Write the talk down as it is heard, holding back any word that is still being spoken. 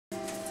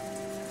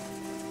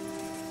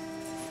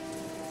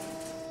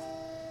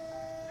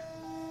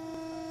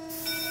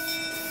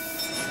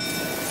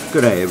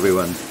Good day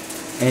everyone,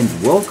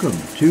 and welcome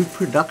to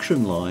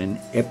Production Line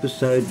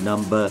episode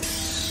number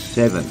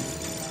 7.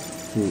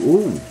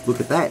 Ooh, look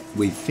at that.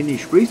 We've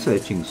finished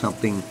researching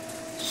something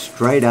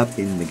straight up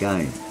in the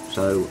game.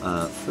 So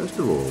first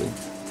of all,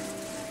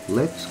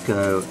 let's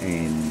go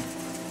and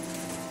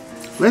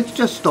let's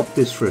just stop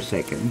this for a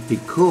second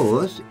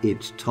because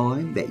it's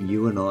time that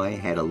you and I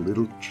had a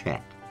little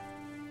chat.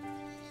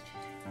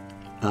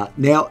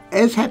 Now,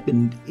 as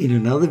happened in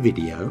another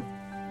video,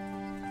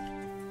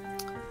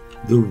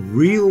 the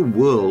real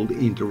world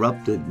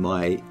interrupted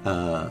my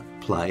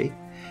play,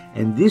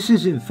 and this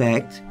is in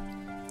fact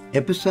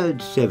episode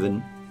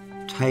 7,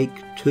 take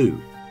 2,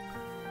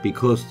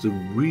 because the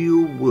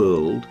real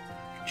world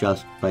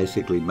just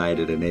basically made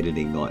it an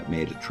editing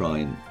nightmare to try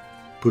and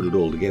put it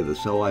all together,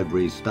 so I've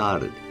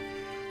restarted.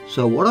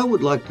 So what I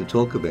would like to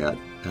talk about,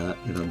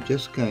 and I'm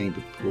just going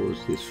to pause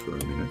this for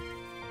a minute.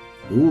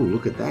 Ooh,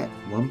 look at that,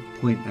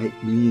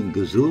 1.8 million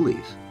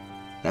gazoolies.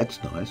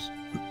 That's nice.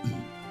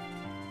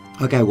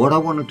 Okay, what I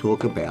want to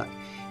talk about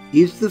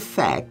is the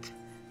fact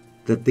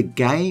that the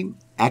game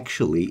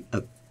actually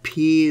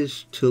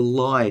appears to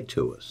lie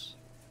to us.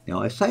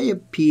 Now, I say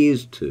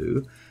appears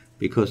to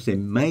because there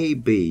may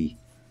be,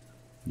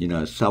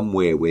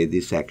 somewhere where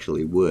this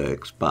actually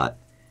works, but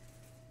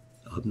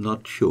I'm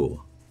not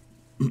sure.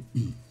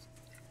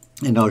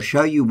 And I'll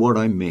show you what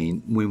I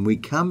mean when we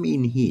come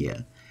in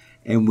here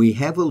and we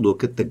have a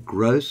look at the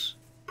gross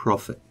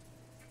profit.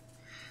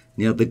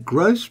 Now, the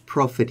gross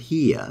profit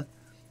here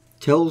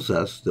tells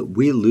us that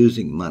we're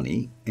losing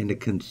money, and a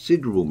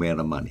considerable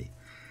amount of money.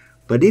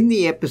 But in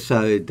the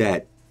episode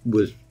that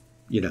was,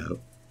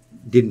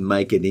 didn't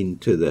make it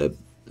into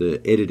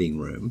the editing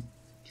room,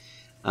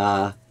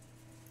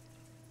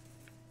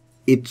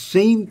 it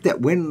seemed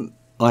that when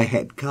I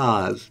had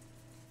cars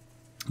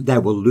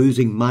that were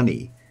losing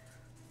money,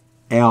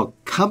 our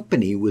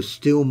company was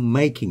still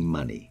making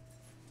money.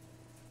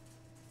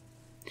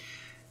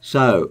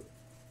 So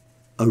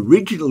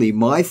originally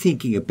my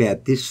thinking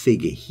about this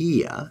figure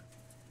here,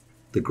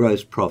 the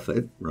gross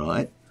profit,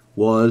 right,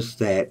 was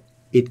that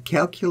it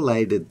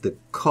calculated the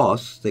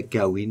costs that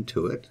go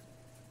into it,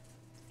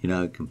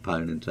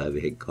 components,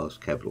 overhead costs,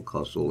 capital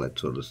costs, all that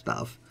sort of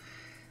stuff,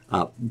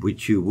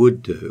 which you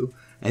would do,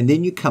 and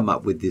then you come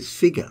up with this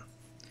figure.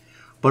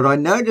 But I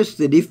noticed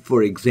that if,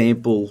 for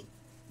example,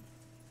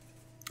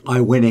 I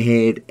went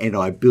ahead and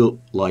I built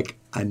like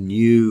a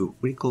new,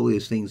 what do you call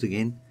these things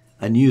again?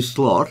 A new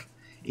slot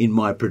in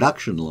my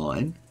production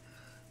line,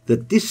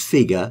 that this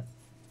figure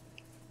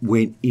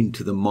went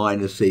into the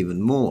minus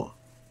even more.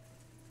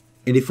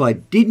 And if I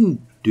didn't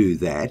do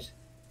that,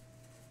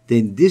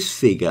 then this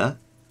figure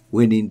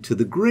went into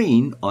the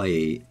green,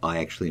 i.e. I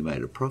actually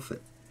made a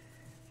profit.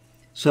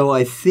 So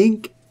I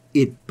think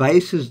it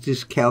bases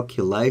this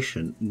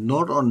calculation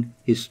not on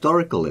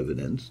historical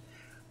evidence,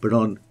 but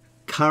on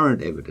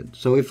current evidence.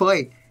 So if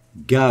I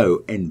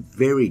go and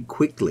very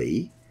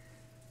quickly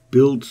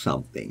build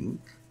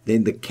something,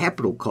 then the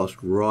capital cost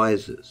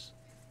rises.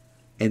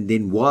 And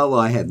then while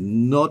I have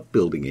not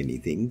building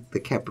anything, the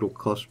capital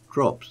cost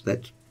drops.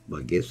 That's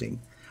my guessing.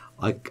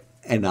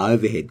 And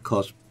overhead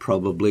cost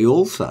probably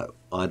also.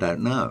 I don't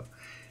know.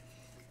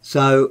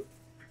 So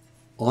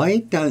I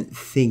don't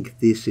think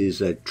this is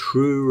a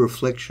true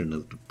reflection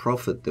of the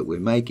profit that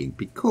we're making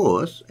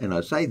because, and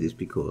I say this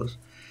because,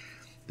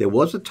 there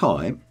was a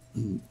time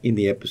in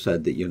the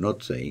episode that you're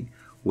not seeing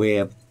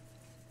where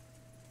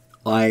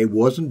I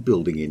wasn't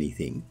building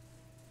anything,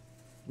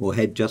 or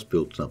had just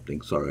built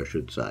something, sorry, I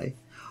should say.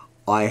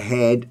 I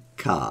had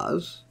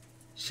cars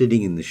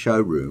sitting in the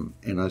showroom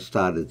and I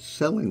started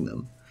selling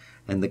them,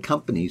 and the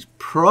company's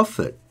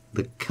profit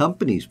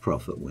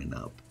went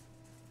up,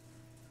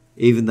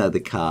 even though the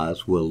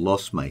cars were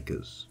loss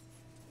makers.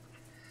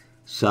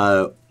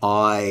 So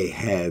I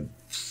have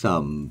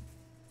some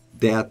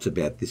doubts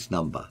about this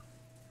number.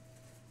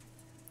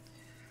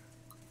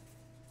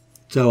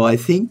 So I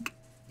think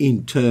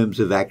in terms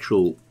of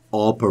actual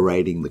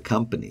operating the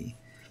company,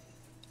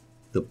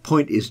 the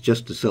point is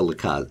just to sell the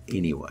cars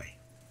anyway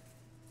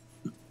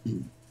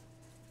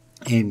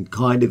and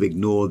kind of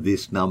ignore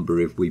this number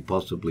if we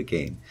possibly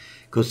can,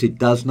 because it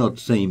does not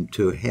seem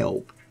to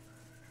help.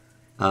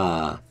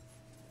 Even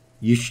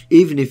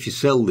if you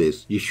sell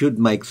this, you should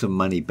make some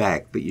money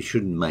back, but you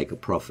shouldn't make a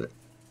profit,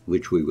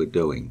 which we were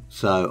doing.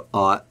 So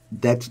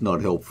that's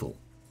not helpful,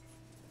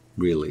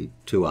 really,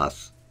 to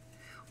us.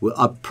 Well,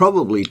 I'm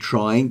probably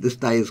trying to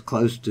stay as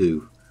close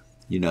to,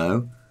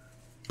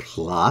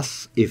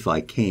 plus if I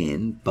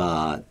can,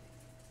 but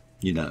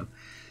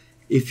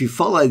if you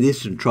follow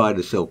this and try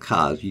to sell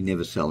cars, you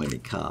never sell any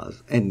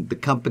cars, and the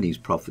company's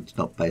profit's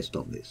not based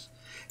on this.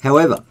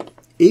 However,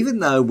 even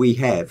though we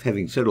have,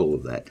 having said all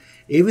of that,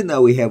 even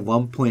though we have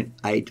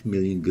 1.8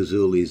 million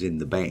gazoolies in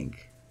the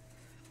bank,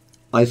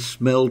 I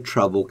smell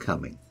trouble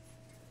coming,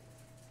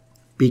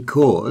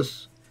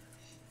 because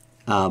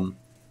one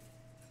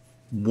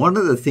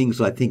of the things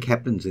I think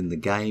happens in the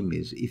game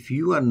is if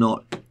you are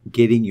not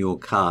getting your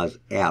cars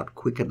out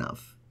quick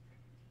enough,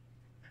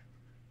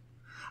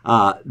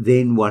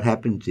 then what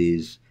happens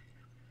is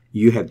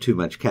you have too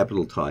much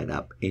capital tied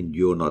up and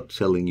you're not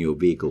selling your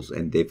vehicles,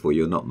 and therefore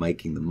you're not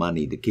making the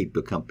money to keep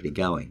your company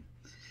going.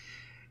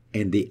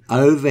 And the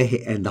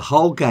overhead, and the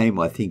whole game,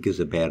 I think, is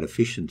about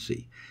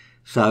efficiency.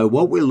 So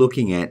what we're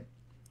looking at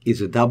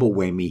is a double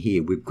whammy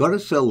here. We've got to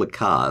sell the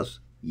cars,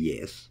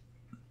 yes.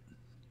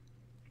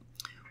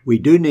 We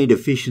do need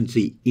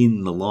efficiency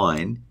in the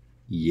line,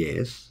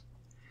 yes.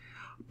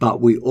 But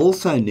we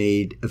also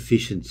need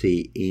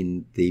efficiency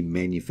in the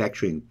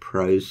manufacturing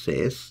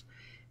process,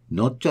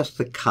 not just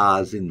the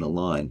cars in the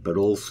line, but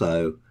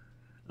also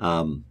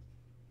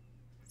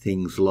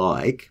things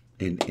like,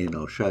 and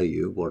I'll show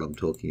you what I'm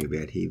talking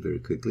about here very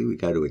quickly. We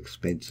go to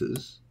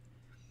expenses.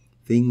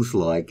 Things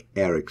like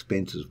our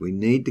expenses. We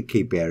need to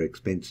keep our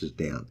expenses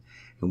down.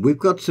 And we've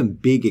got some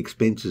big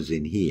expenses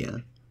in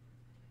here.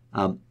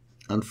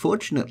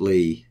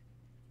 Unfortunately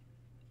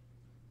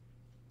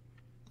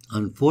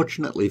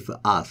for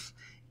us,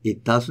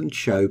 it doesn't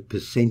show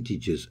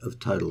percentages of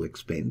total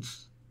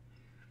expense.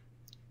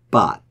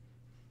 But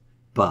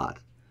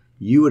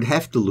you would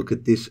have to look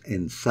at this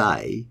and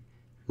say,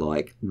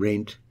 like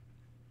rent,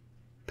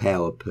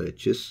 power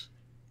purchase,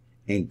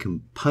 and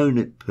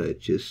component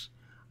purchase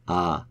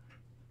are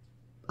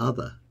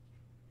other.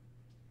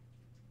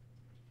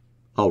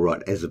 Oh,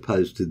 right, as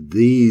opposed to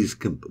these,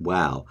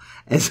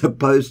 as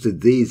opposed to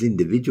these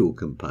individual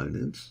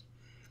components,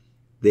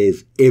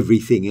 there's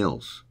everything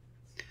else.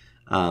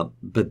 So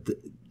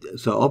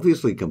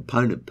obviously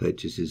component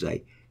purchase is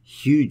a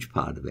huge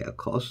part of our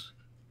costs,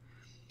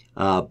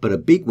 but a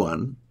big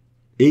one,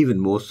 even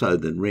more so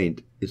than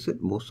rent. Is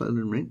it more so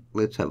than rent?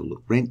 Let's have a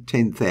look. Rent,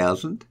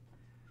 10,000,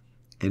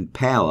 and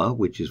power,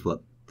 which is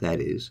what that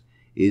is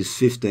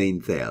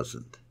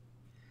 15,000.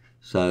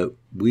 So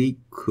we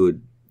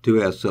could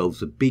do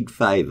ourselves a big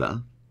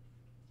favour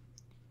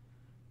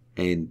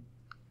and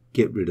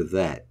get rid of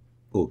that,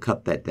 or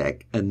cut that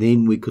back, and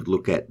then we could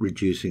look at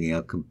reducing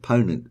our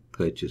component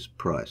purchase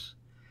price,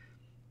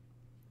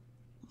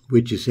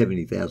 which is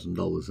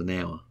 $70,000 an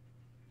hour.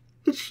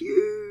 It's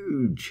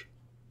huge.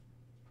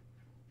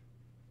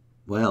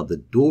 Wow, the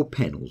door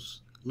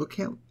panels, look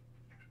how,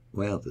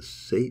 wow, the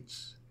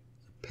seats,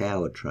 the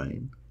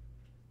powertrain,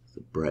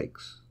 the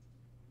brakes,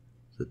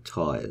 the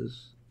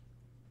tyres,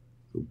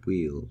 the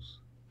wheels.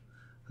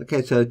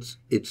 Okay, so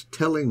it's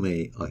telling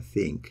me, I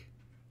think,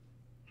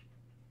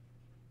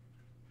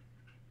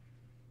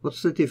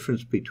 what's the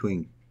difference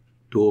between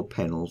door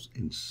panels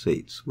and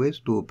seats? Where's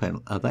door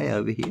panel? Are they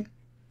over here?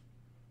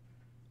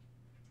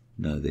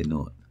 No, they're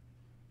not.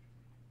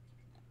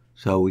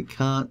 So we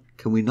can't,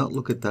 can we not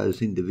look at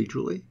those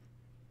individually?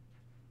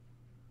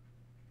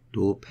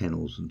 Door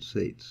panels and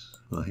seats.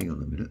 Well, hang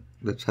on a minute.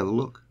 Let's have a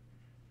look.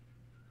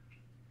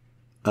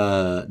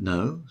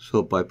 No,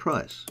 sort by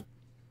price.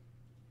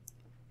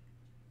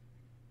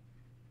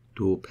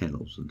 Door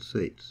panels and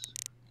seats.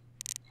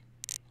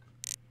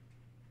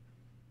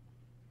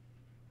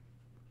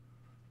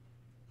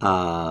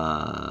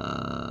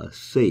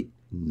 Seat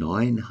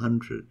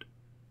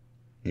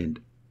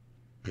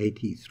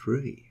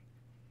 983.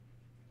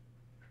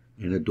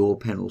 And a door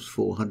panel's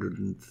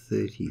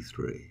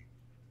 433.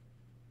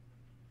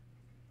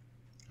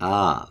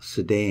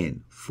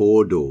 Sedan,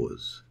 4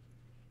 doors.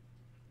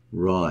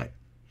 Right.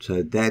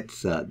 So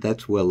that's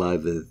well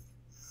over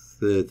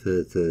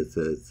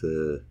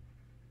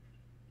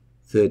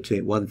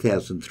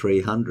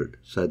 1,300.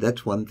 So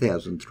that's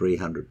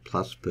 1,300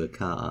 plus per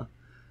car,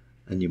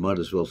 and you might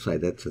as well say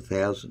that's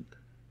 1,000.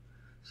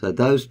 So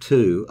those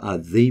two are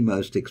the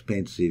most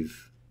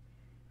expensive.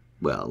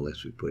 Well,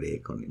 unless we put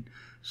aircon in.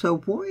 So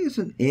why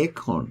isn't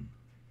aircon?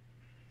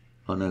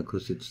 Oh no,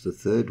 because it's the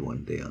third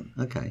one down.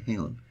 Okay, hang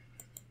on.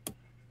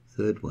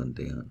 Third one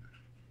down.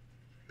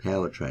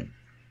 Powertrain.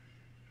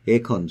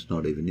 Aircon's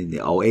not even in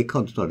there. Oh,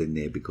 aircon's not in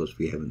there because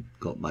we haven't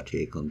got much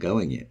aircon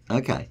going yet.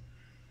 Okay.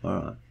 All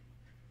right.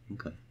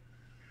 Okay.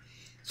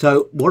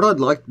 So what I'd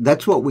like,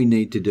 that's what we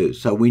need to do.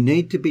 So we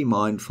need to be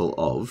mindful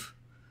of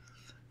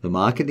the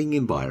marketing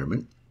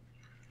environment,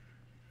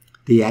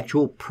 the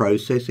actual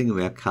processing of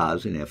our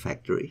cars in our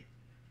factory,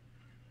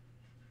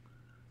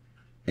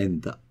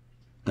 and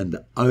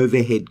the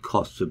overhead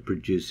costs of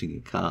producing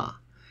a car.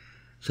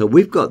 So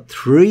we've got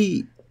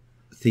 3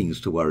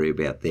 things to worry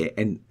about there,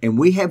 and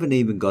we haven't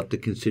even got to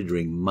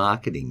considering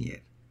marketing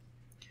yet.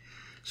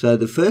 So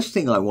the first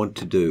thing I want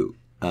to do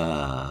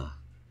at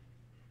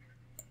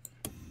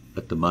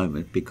the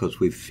moment, because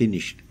we've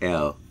finished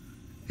our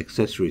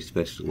accessory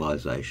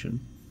specialisation,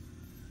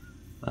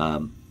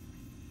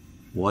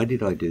 why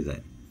did I do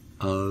that?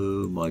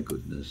 Oh my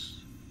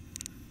goodness.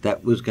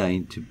 That was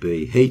going to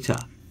be heater.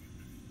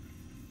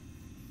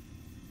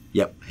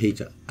 Yep,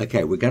 heater.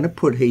 Okay, we're going to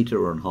put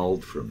heater on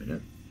hold for a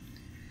minute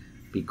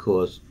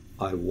because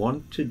I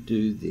want to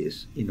do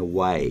this in a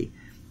way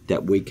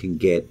that we can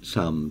get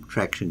some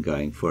traction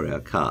going for our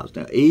cars.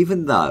 Now,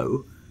 even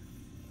though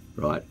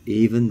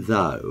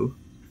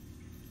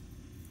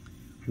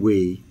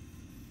we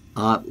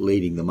aren't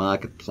leading the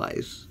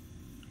marketplace,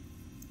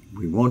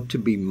 we want to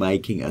be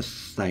making a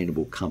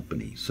sustainable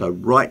company. So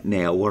right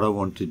now, what I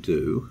want to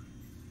do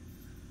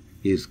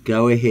is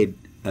go ahead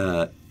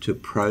to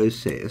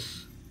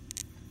process.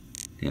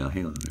 Now,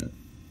 hang on a minute.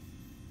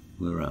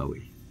 Where are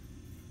we?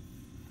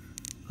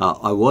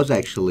 I was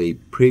actually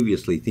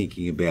previously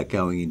thinking about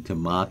going into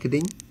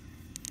marketing,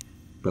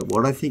 but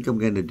what I think I'm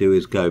going to do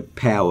is go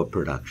power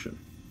production.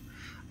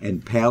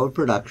 And power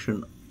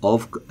production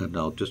and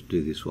I'll just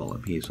do this while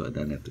I'm here so I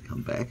don't have to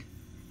come back.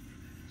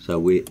 So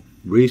we're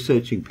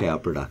researching power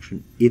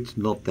production. It's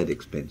not that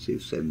expensive,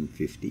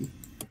 $7.50.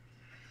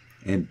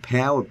 And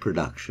power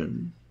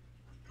production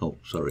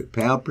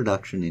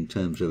in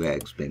terms of our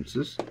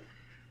expenses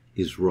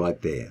is right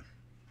there.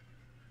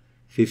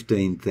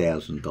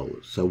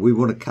 $15,000. So we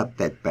want to cut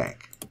that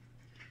back.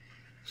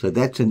 So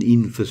that's an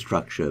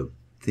infrastructure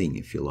thing,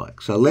 if you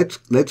like. So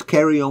let's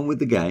carry on with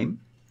the game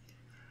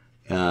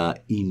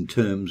in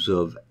terms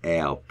of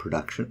our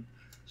production.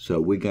 So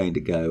we're going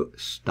to go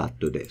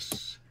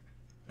startodes,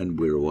 and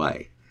we're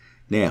away.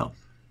 Now,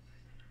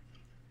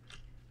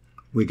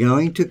 we're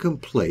going to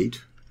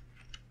complete.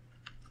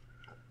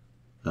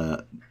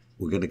 We're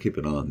going to keep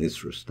an eye on this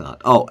for a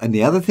start. Oh, and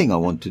the other thing I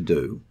want to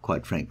do,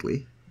 quite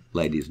frankly,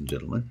 ladies and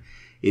gentlemen,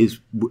 is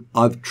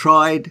I've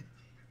tried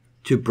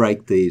to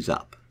break these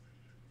up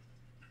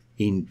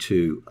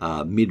into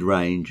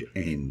mid-range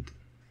and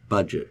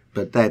budget,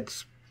 but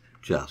that's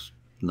just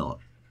not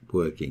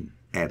working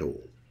at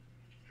all.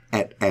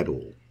 At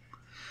all.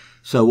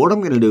 So what I'm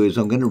going to do is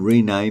I'm going to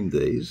rename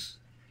these.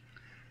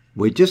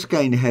 We're just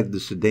going to have the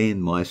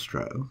Sedan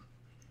Maestro,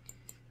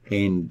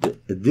 and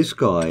this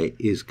guy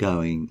is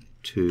going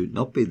to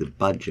not be the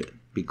budget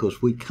because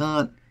we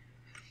can't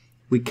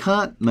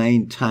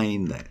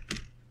maintain that.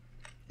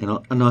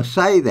 And I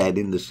say that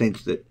in the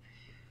sense that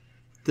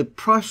the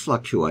price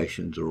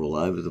fluctuations are all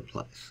over the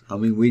place. I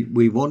mean,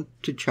 we want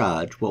to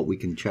charge what we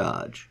can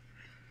charge,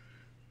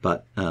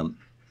 but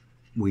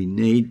we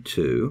need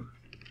to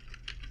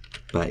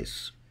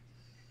base.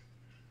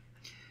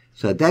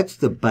 So that's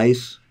the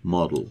base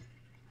model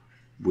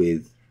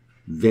with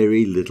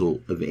very little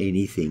of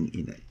anything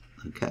in it,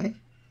 okay?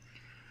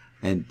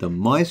 And the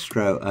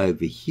Maestro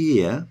over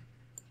here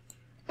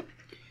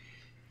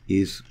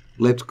is,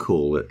 let's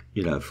call it,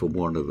 for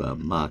want of a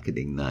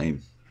marketing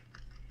name,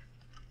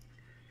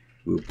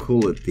 we'll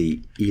call it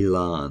the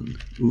Elan.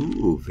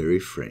 Ooh, very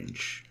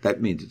French.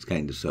 That means it's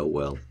going to sell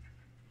well.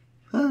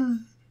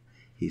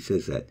 He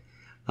says that.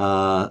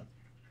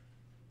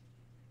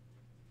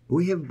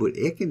 We haven't put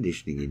air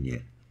conditioning in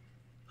yet.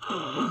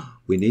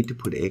 We need to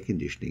put air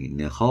conditioning in.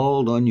 Now,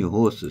 hold on your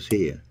horses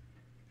here.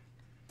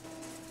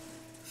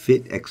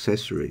 Fit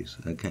accessories.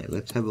 Okay,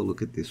 let's have a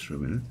look at this for a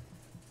minute.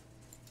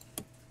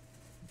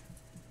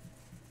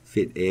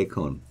 Fit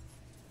aircon.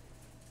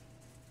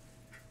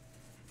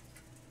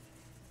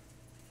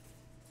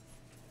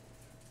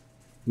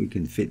 We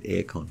can fit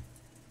aircon.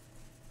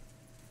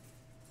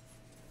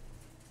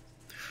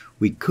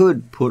 We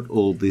could put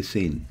all this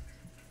in,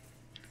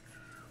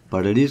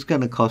 but it is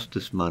going to cost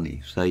us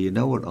money. So you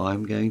know what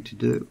I'm going to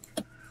do?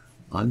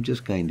 I'm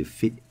just going to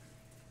fit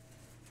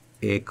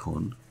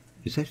aircon.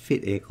 Is that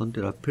fit aircon?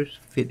 Did I press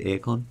fit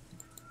aircon?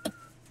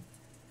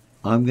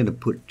 I'm going to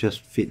put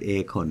just fit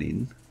aircon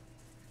in,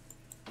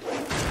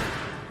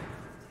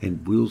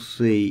 and we'll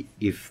see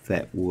if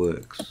that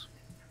works.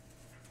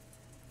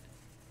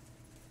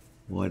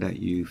 Why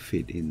don't you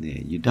fit in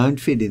there? You don't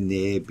fit in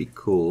there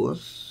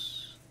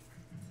because...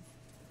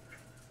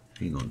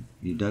 Hang on.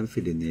 You don't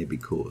fit in there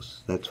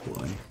because... That's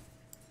why.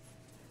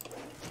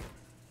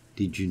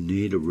 Did you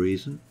need a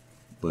reason?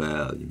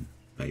 Well,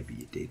 maybe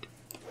you did.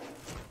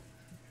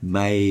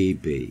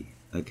 Maybe.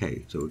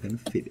 Okay, so we're going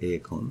to fit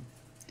aircon.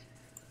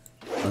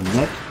 And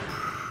that's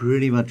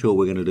pretty much all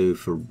we're going to do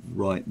for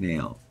right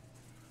now.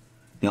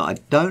 Now, I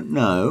don't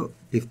know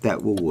if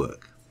that will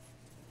work,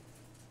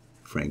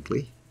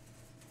 frankly.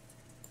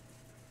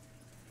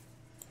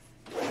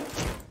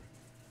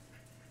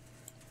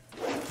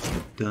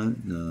 I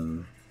don't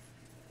know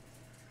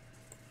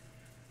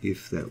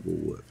if that will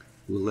work.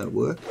 Will that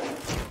work?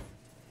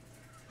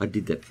 I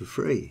did that for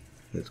free.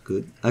 That's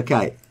good.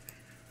 Okay.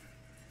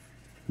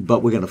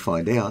 But we're going to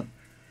find out.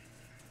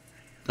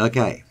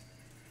 Okay.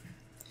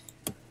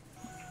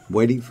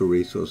 Waiting for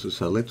resources,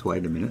 so let's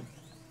wait a minute.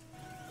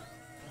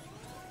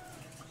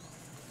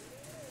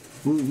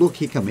 Ooh, look,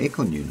 here come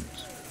aircon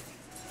units.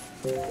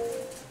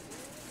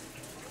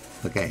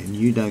 Okay, and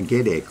you don't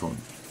get aircon.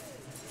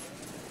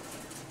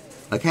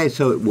 Okay,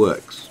 so it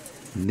works.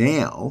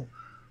 Now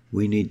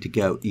we need to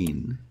go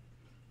in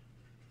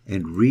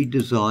and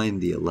redesign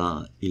the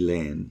Elan,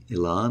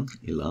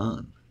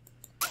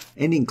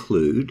 and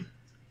include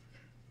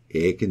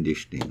air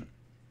conditioning.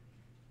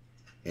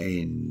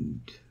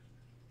 And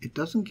it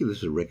doesn't give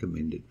us a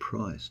recommended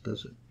price,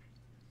 does it?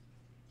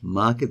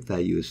 Market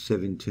value is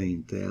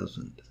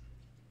 17,000.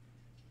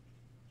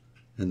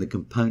 And the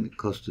component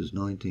cost is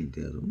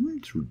 19,000.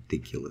 That's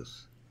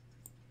ridiculous.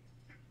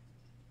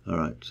 All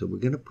right, so we're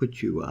going to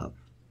put you up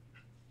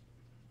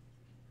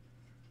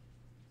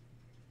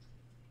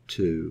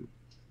to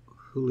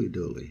Hooly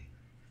Dooly.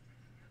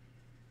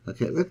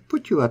 Okay, let's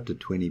put you up to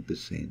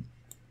 20%.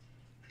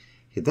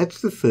 Okay,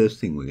 that's the first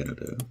thing we're going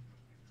to do.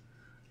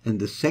 And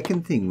the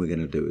second thing we're going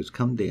to do is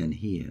come down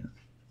here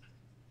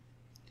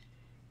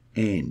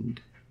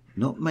and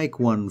not make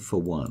 1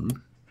 for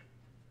 1,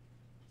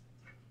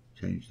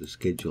 change the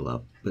schedule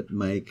up, but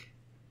make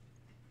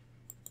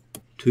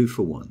 2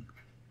 for 1,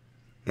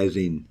 as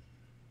in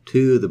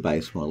 2 of the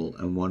base model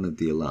and 1 of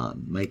the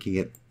alarm, making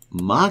it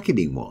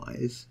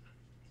marketing-wise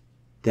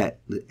that,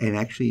 and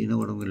actually, you know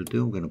what I'm going to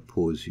do? I'm going to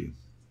pause you.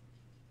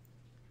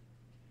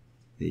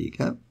 There you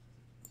go.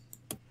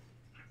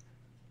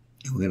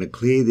 And we're going to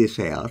clear this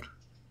out.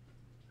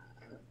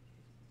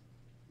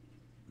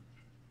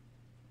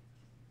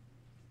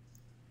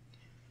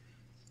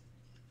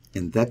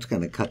 And that's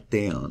going to cut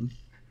down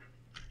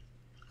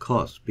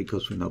costs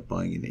because we're not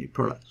buying any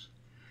products.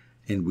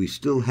 And we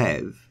still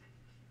have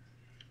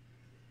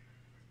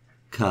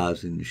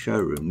cars in the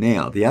showroom.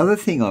 Now, the other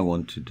thing I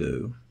want to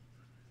do,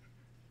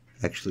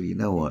 actually, you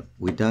know what?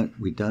 We don't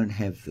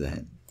have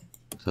that.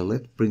 So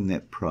let's bring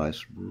that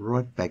price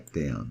right back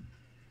down.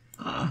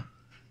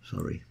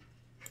 Sorry,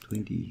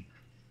 20.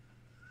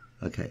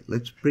 Okay,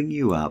 let's bring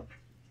you up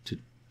to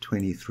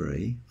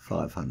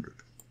 23,500.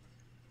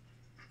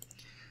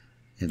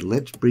 And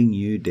let's bring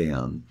you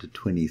down to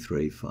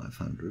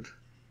 23,500.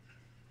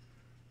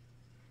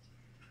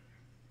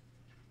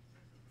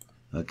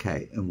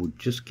 Okay, and we'll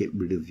just get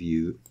rid of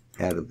you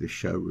out of the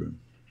showroom.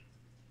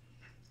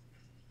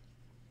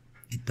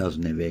 It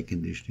doesn't have air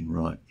conditioning,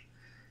 right?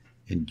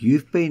 And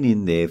you've been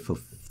in there for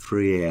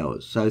 3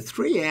 hours. So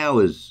 3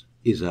 hours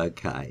is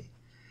okay.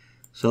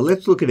 So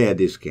let's look at our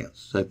discounts.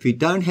 So if you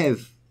don't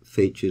have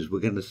features, we're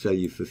going to sell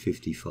you for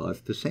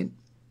 55%.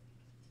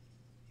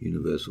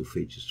 Universal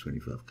features,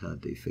 25 car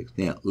defects.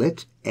 Now,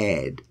 let's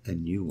add a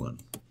new one.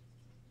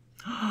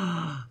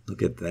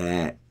 Look at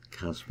that.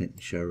 Car spent in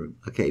the showroom.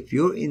 Okay, if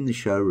you're in the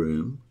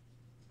showroom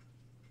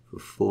for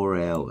 4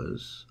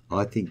 hours,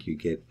 I think you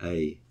get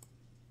a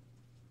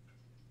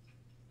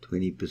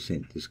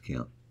 20%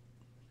 discount.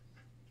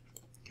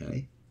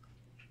 Okay.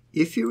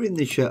 If you're in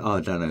the show, oh,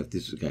 I don't know if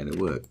this is going to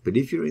work, but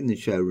if you're in the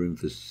showroom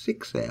for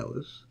 6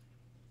 hours,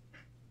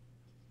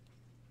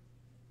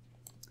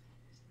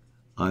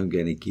 I'm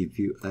going to give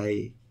you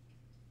a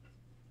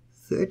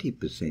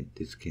 30%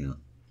 discount.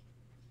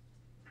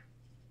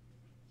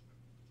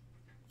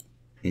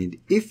 And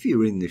if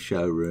you're in the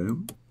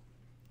showroom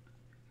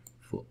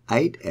for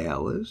 8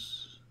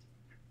 hours,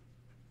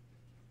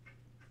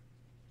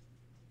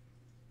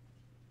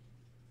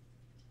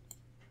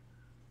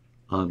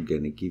 I'm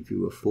going to give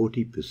you a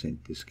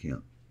 40%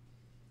 discount.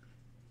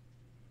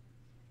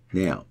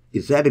 Now,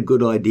 is that a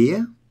good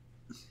idea?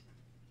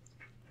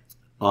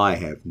 I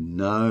have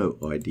no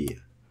idea.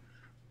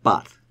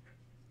 But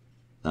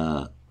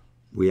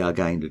we are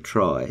going to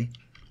try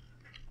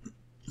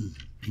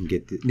and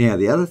get this. Now,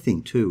 the other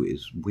thing too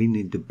is we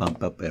need to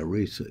bump up our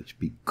research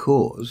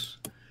because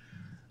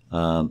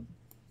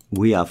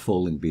we are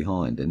falling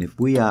behind. And if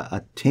we are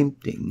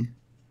attempting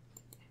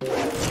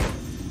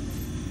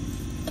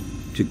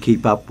to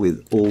keep up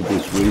with all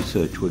this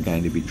research we're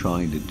going to be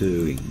trying to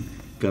do,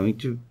 going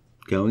to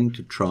be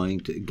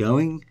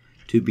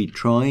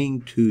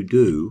trying to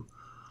do,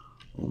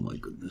 oh my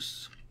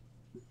goodness.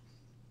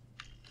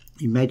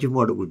 Imagine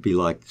what it would be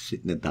like to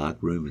sit in a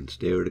dark room and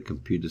stare at a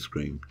computer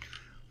screen,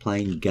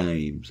 playing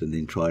games and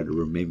then try to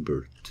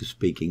remember to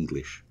speak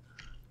English,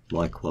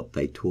 like what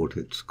they taught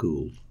at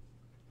school.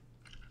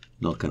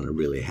 Not going to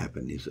really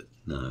happen, is it?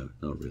 No,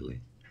 not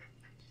really.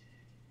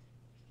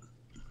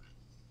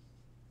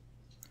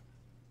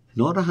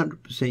 Not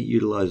 100%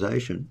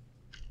 utilization.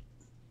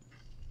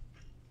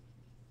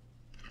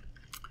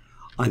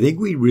 I think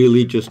we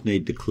really just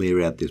need to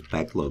clear out this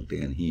backlog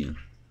down here.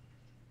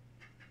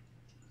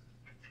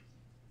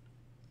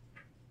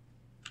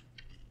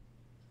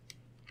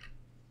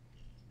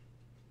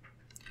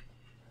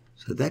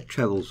 So that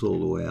travels all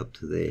the way up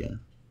to there.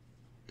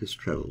 This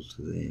travels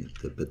to there.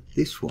 But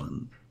this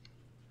one,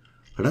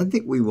 I don't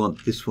think we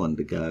want this one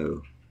to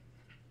go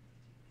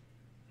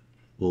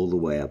all the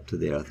way up to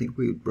there. I think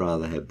we'd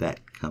rather have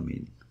that come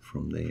in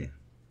from there.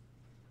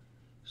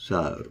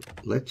 So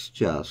let's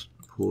just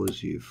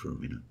pause you for a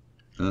minute.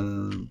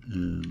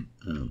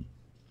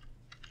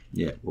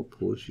 Yeah, we'll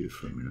pause you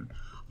for a minute.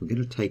 I'm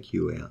going to take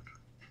you out.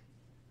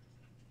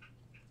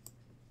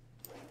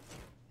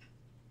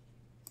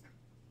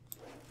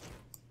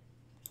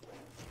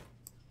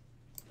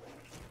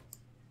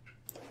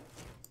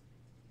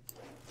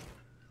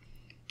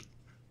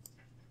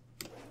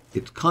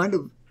 It's kind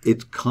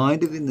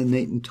of in the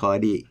neat and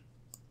tidy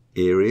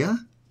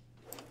area,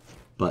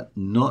 but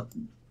not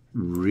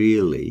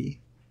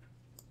really,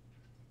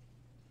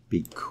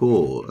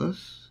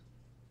 because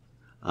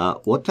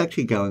what's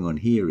actually going on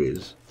here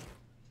is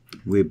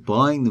we're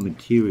buying the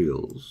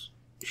materials,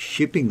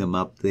 shipping them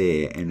up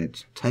there, and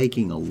it's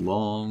taking a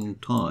long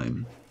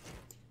time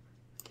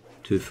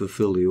to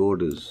fulfill the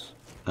orders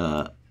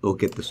or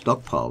get the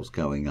stockpiles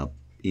going up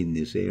in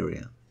this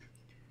area.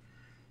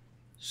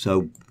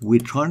 So we're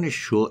trying to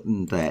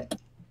shorten that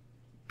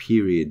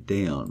period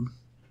down.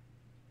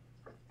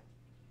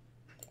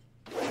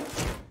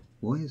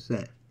 Why is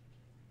that?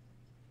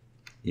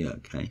 Yeah,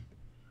 okay.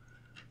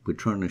 we're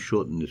trying to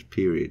shorten this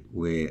period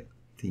where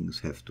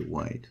things have to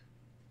wait.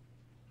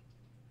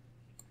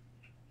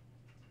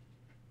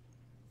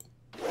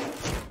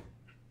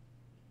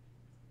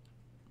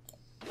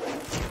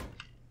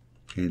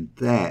 And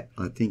that,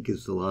 I think,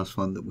 is the last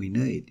one that we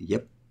need.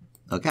 Yep.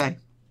 Okay.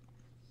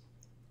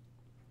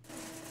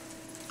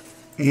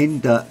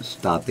 And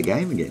start the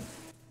game again.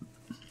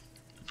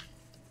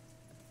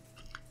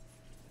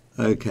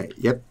 Okay,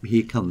 yep,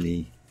 here come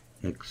the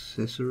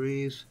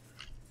accessories.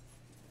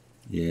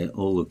 Yeah,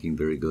 all looking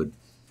very good.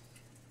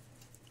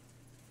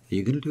 Are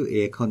you going to do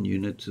aircon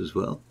units as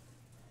well?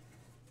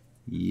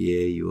 Yeah,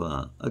 you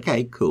are.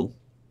 Okay, cool.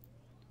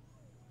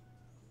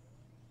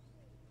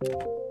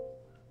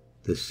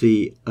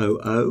 The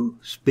COO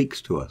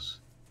speaks to us.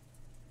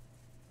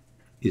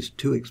 Is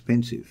too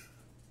expensive,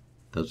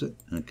 does it?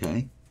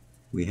 Okay.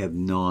 We have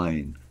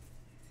 9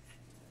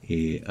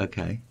 here.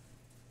 Okay.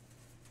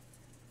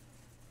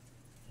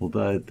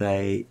 Although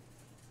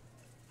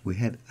we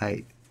had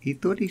 8. He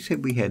thought he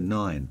said we had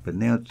 9, but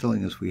now it's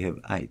telling us we have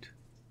 8.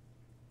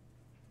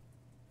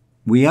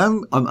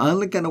 I'm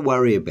only going to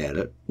worry about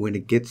it when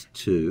it gets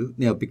to,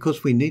 now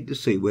because we need to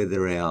see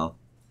whether our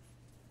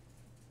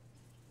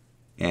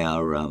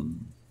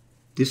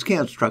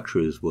discount structure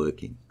is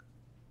working.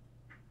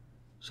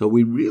 So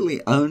we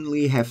really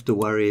only have to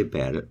worry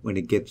about it when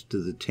it gets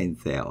to the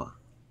 10th hour.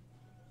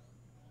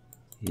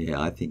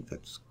 Yeah, I think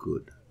that's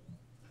good.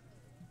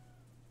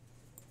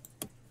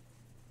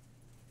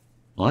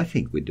 I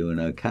think we're doing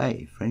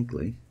okay,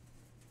 frankly.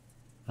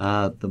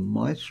 The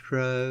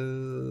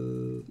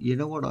Maestro, you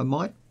know what, I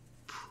might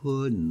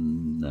put,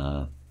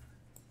 no.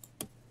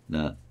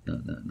 And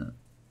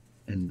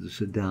the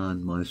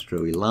Sedan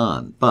Maestro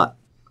Elan, but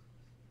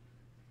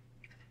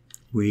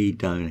we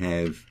don't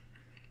have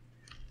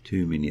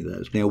too many of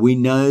those. Now, we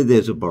know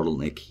there's a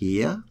bottleneck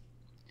here,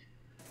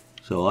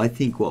 so I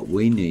think what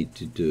we need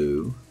to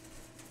do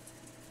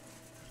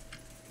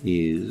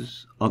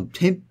is, I'm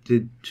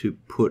tempted to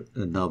put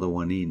another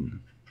one in.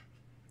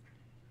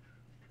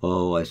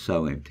 Oh, I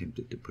so am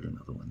tempted to put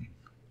another one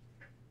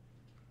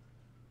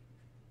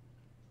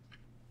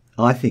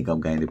in. I think I'm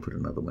going to put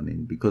another one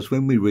in because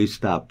when we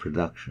restart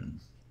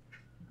production,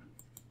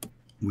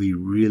 we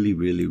really,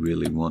 really,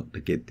 really want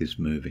to get this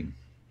moving.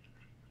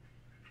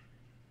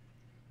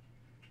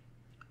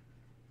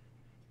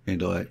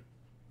 And I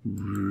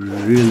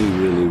really,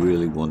 really,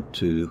 really want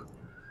to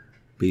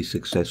be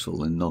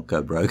successful and not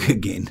go broke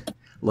again,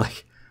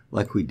 like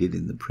we did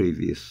in the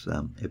previous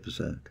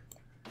episode,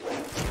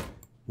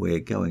 where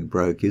going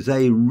broke is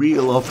a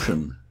real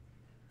option.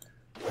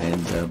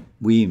 And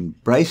we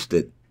embraced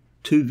it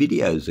 2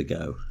 videos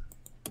ago.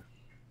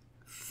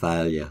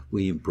 Failure.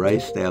 We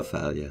embraced our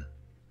failure.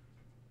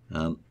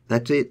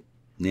 That's it.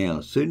 Now,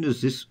 as soon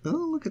as this, oh,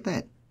 look at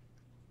that.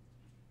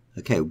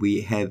 Okay,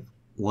 we have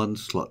 1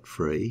 slot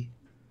free,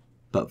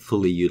 but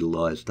fully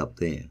utilised up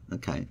there.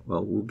 Okay,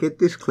 well, we'll get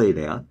this cleared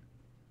out.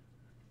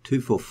 2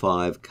 for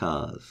 5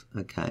 cars.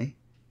 Okay,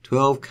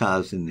 12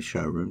 cars in the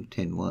showroom,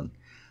 10-1.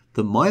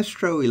 The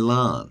Maestro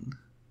Elan,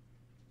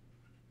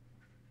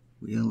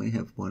 we only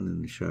have 1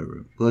 in the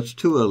showroom. Well, it's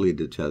too early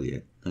to tell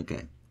yet.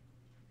 Okay.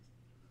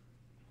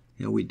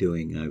 How are we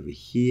doing over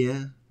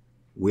here?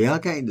 We are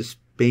going to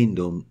spend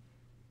on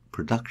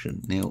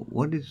production. Now,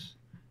 what is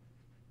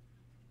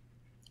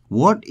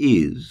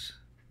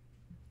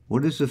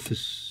a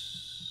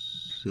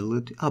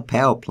facility? Oh,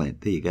 power plant.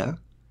 There you go.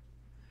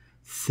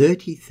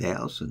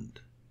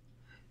 30,000.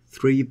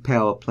 3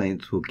 power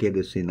plants will get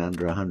us in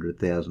under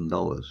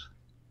 $100,000.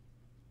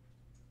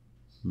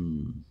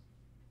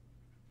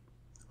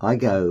 I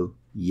go,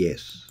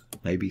 yes.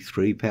 Maybe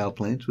 3 power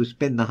plants. We'll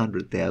spend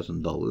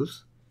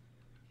 $100,000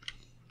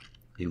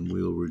 and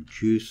we'll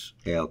reduce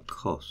our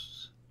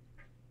costs.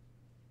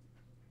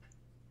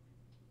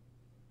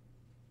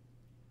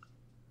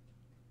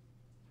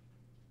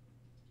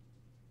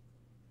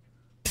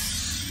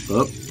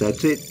 Oh,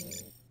 that's it.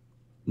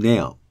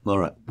 Now, all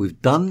right,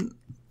 we've done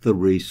the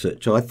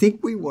research. So I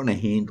think we want to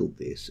handle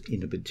this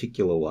in a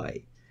particular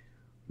way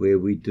where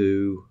we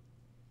do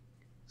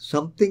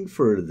something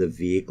for the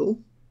vehicle,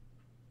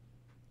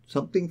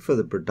 something for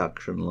the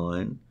production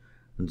line,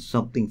 and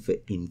something for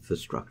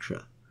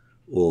infrastructure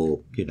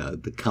or, you know,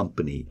 the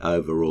company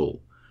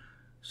overall.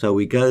 So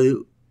we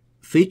go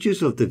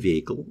features of the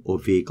vehicle or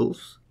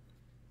vehicles,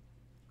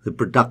 the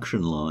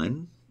production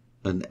line,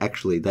 and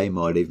actually they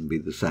might even be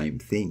the same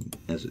thing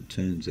as it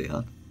turns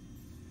out.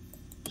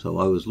 So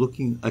I was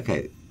looking,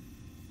 okay,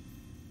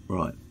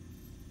 right.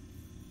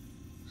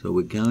 So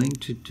we're going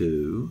to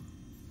do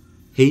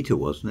heater,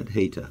 wasn't it?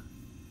 Heater.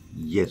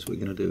 Yes, we're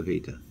going to do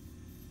heater.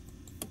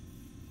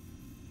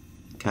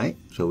 Okay,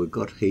 so we've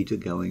got heater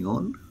going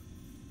on.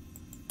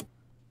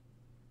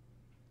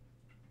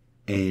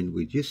 And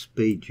we just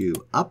speed you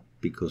up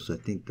because I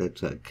think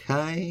that's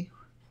okay.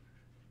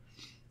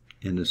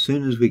 And as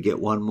soon as we get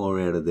one more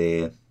out of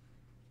there,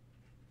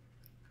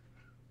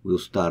 we'll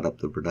start up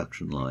the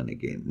production line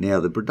again. Now,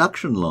 the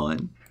production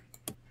line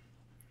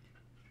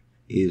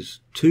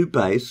is 2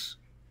 base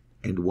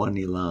and 1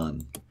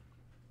 Elan.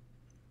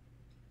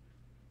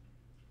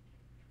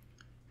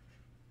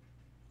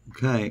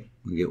 Okay,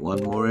 we get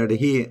one more out of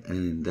here,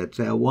 and that's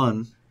our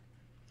one.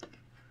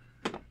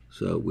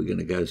 So we're going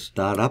to go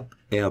start up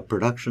our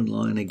production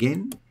line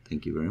again.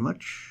 Thank you very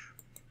much.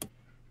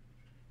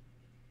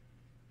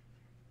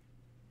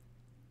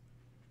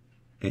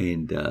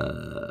 And the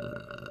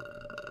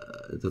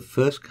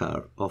first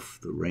car off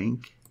the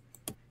rank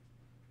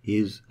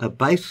is a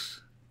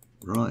base.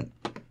 Right.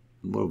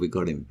 What have we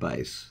got in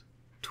base?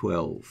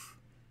 12.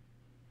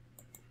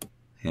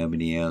 How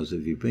many hours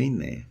have you been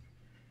there?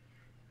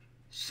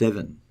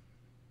 7.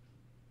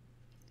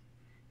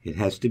 It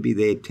has to be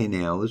there 10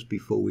 hours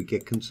before we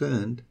get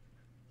concerned.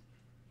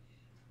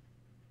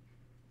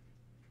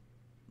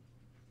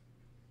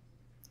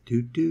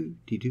 Do.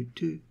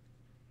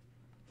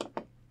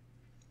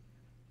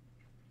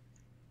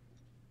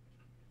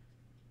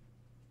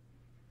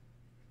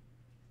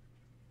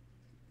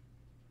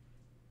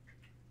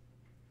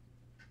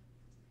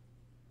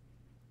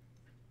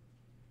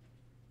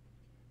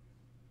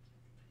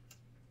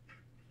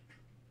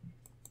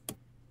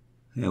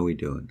 How are we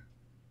doing?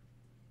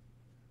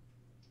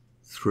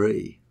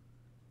 3.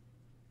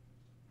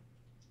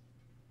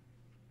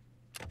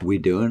 We're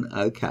doing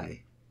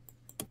okay.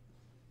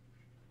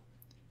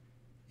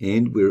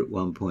 And we're at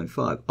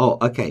 1.5. Oh,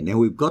 okay, now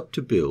we've got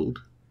to build.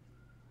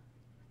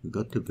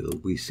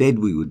 We said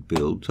we would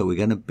build, so we're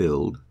going to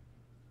build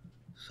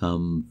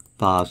some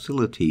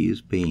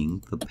facilities,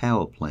 being the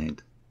power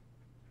plant.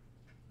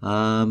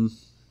 How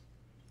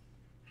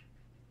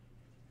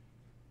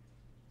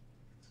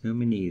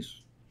many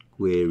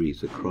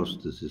squares across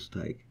does this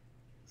take?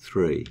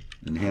 3.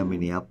 And how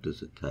many up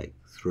does it take?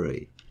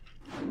 3.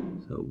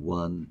 So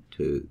 1,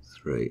 2,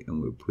 3,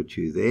 and we'll put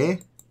you there.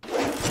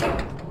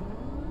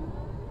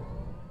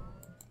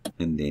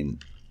 And then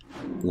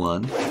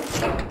 1.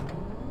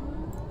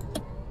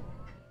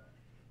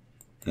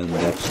 And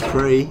that's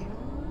 3.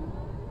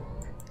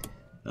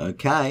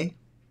 Okay.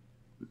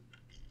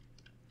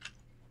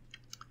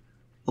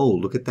 Oh,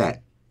 look at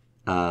that.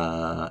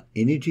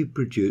 Energy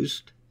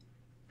produced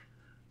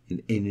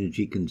and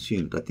energy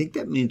consumed. I think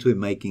that means we're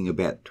making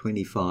about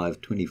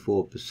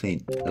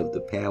 24% of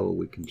the power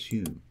we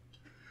consume,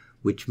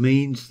 which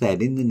means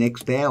that in the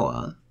next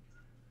hour,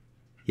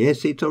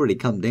 yes, it's already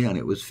come down.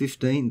 It was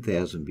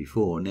 15,000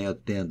 before. Now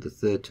it's down to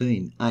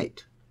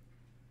 13,800.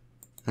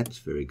 That's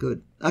very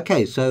good.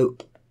 Okay, so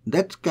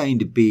that's going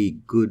to be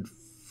good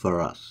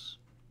for us.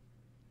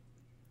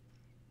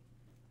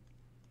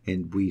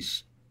 And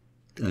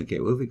okay,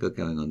 what have we got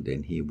going on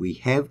down here? We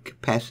have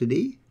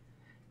capacity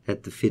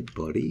at the fit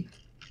body.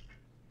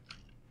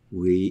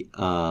 We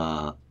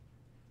are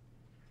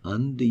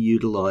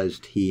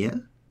underutilized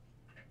here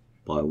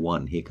by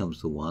 1. Here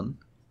comes the 1.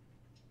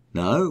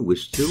 No, we're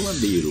still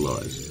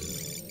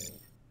underutilized.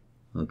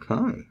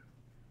 Okay.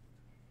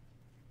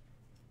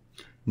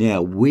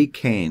 Now we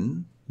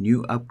can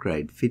new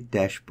upgrade, fit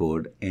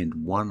dashboard,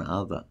 and 1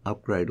 other.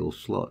 Upgrade all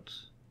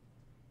slots.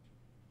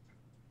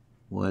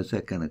 Why is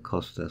that going to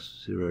cost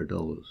us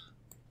 $0?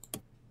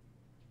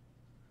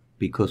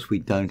 Because we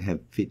don't have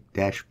fit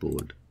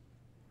dashboard.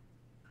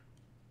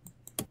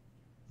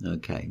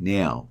 Okay,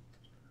 now,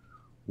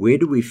 where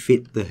do we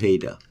fit the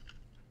heater?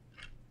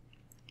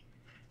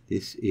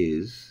 This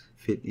is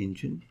fit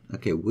engine.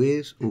 Okay,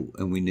 where's, oh,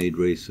 and we need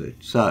research.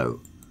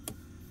 So,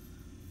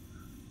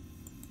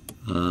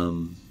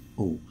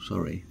 oh,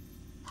 sorry.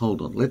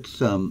 Hold on, let's,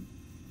 so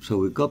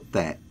we've got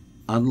that.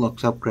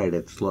 Unlocks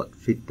upgraded slot,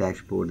 fit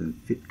dashboard, and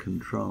fit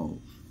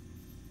controls.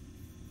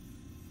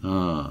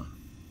 Ah.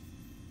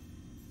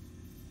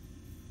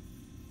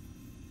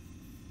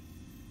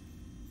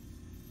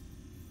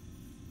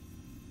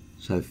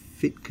 So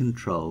fit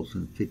controls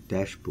and fit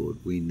dashboard,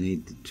 we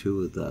need the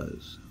 2 of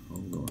those.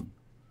 Hold on.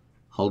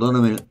 Hold on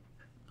a minute.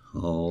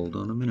 Hold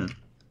on a minute.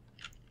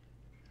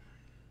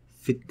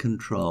 Fit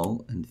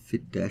control and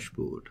fit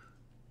dashboard.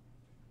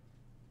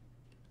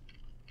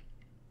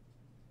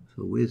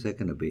 So where's that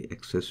going to be?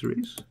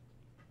 Accessories.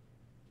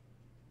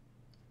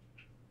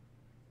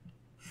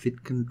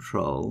 Fit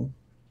control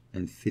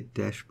and fit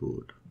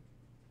dashboard.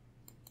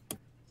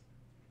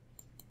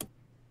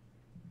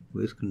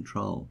 Where's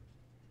control?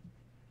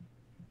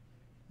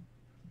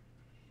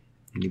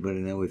 Anybody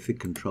know where fit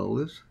control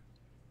is?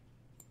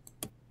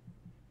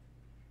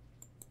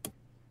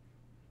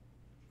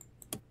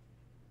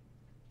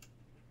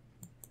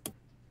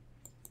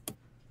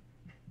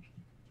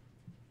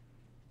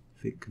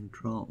 Fit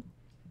control.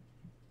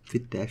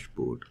 Fit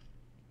dashboard.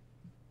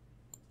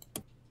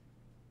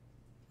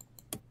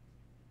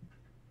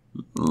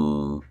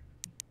 Oh.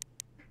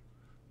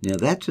 Now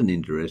that's an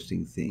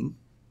interesting thing.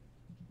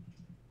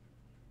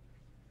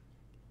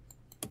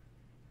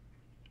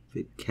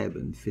 Fit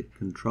cabin, fit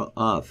control.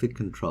 Ah, fit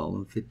control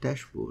and fit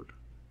dashboard.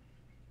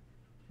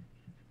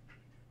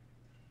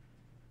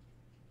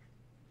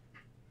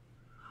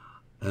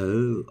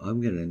 Oh, I'm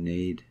going to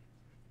need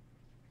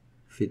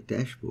fit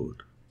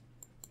dashboard,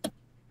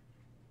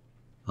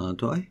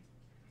 aren't I?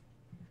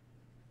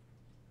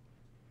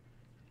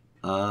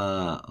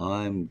 Ah,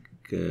 I'm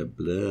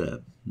blur.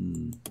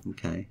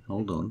 Okay,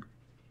 hold on.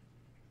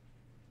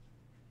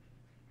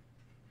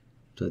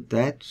 So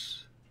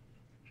that's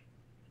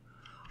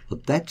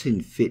in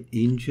fit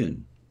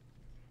engine.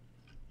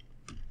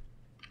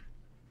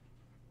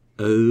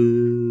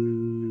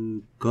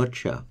 Oh,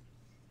 gotcha.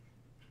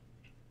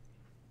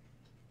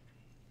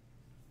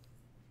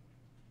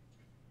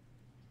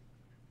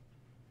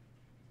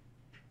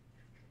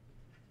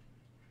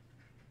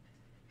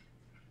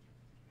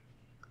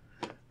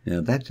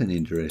 Now that's an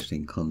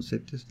interesting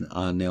concept, isn't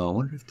it? Now I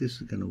wonder if this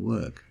is going to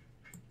work.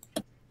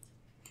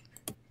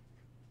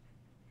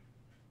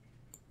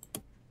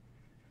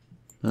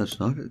 No,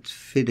 it's not. It's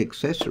fit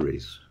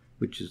accessories,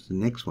 which is the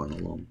next one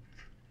along.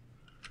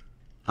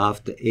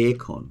 After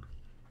aircon.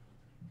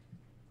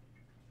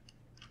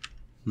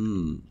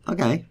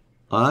 Okay.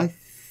 I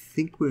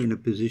think we're in a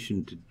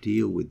position to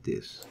deal with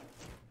this.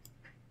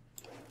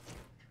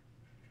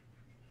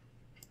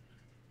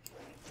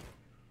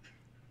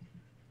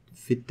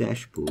 Fit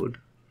dashboard.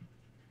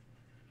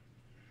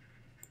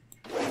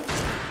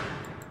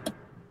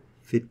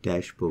 Fit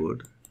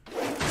dashboard.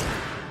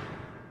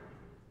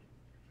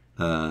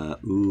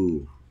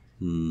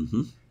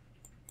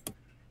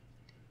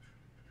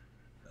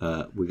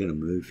 We're going to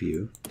move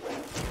you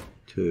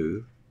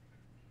to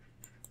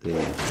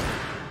there.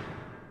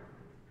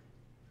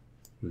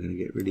 We're going to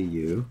get rid of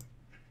you.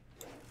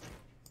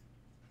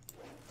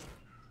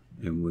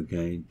 And we're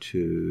going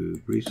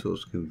to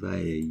resource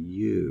conveyor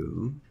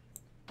you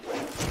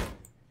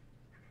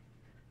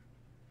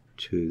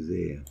to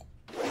there.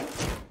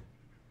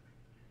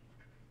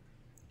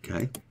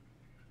 Okay.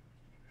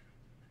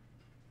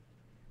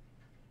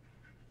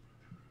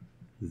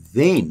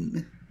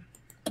 Then,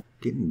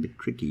 getting a bit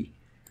tricky.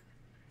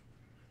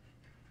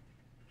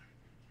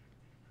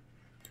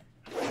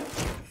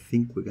 I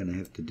think we're going to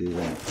have to do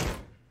that.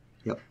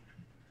 Yep.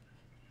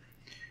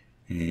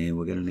 And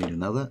we're going to need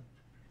another.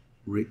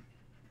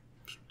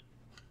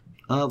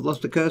 I've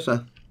lost a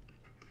cursor.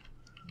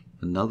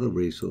 Another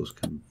resource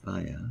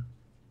conveyor,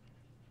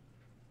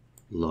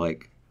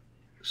 like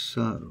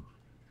so.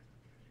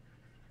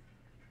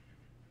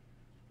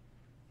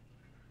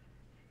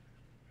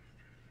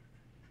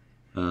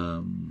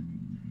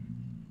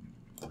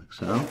 Like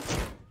so.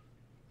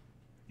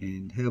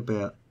 And how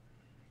about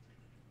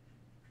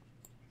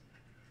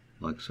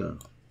like so?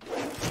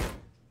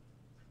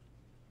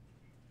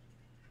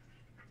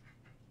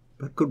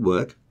 That could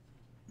work.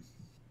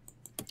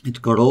 It's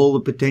got all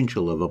the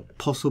potential of a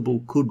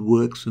possible could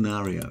work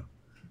scenario.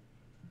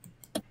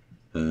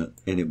 And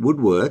it would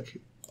work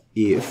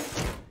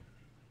if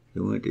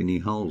there weren't any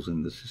holes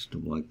in the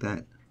system like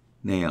that.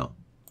 Now,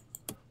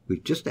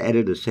 we've just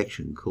added a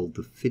section called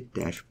the Fit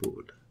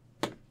Dashboard.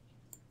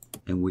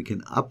 And we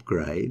can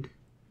upgrade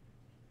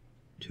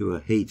to a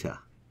heater.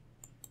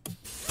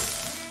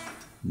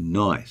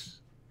 Nice.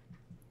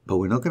 But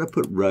we're not going to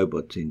put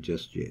robots in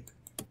just yet.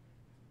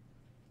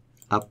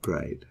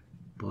 Upgrade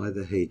by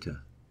the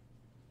heater.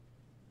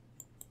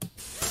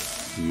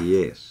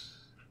 Yes.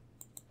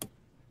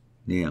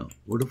 Now,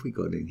 what have we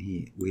got in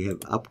here? We have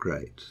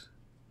upgrades.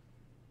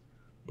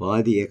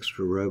 Buy the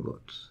extra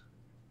robots.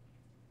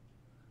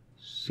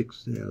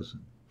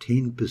 6,000.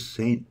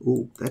 10%.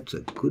 Oh, that's a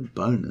good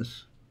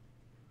bonus.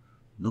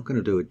 Not going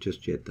to do it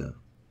just yet, though.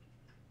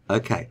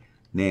 Okay,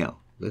 now,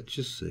 let's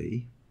just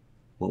see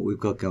what we've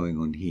got going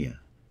on here.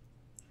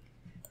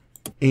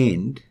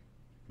 And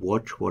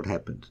watch what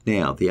happens.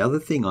 Now, the other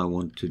thing I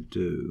want to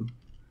do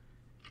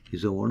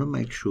is I want to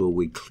make sure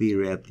we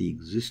clear out the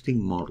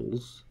existing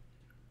models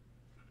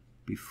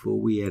before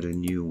we add a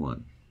new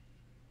one.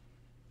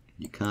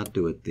 You can't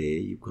do it there,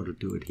 you've got to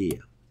do it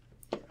here.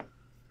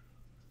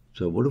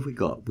 So what have we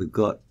got? We've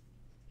got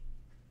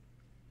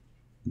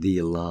the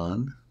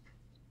elan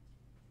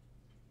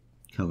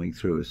coming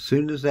through. As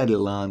soon as that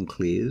elan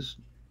clears,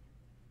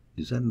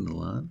 is that an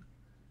elan?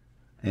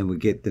 And we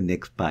get the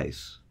next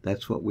base.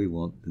 That's what we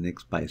want, the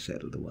next base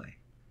out of the way.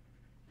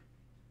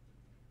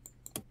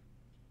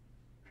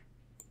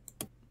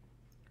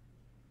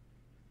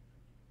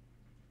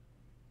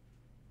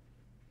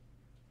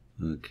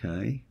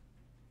 Okay.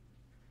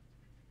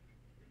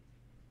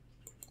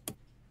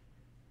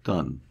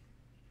 Done.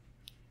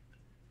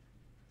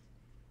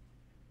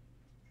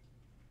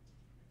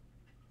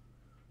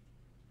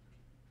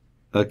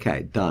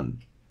 Okay,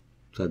 done.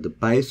 So the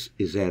base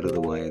is out of the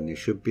way and there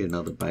should be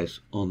another base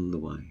on the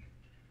way.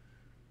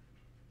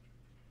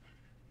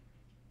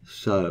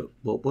 So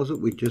what was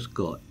it we just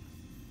got?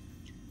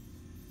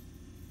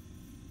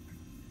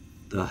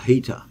 The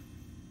heater.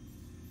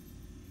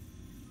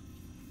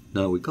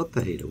 No, we got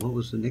the heater. What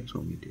was the next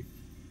one we did?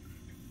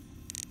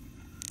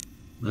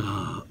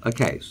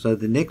 Okay, so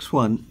the next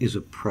one is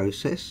a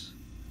process.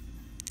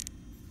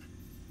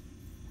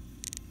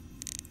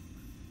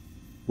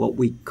 What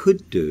we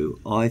could do,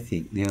 I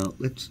think, now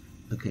let's,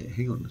 okay,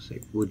 hang on a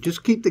sec. We'll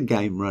just keep the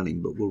game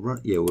running, but we'll run,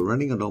 yeah, we're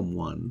running it on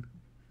 1.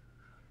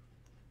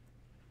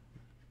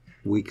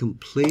 We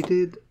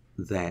completed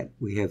that.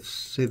 We have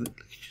 7,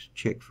 let's just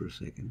check for a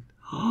second.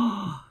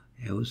 Oh,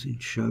 I was in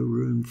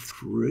showroom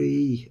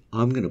 3.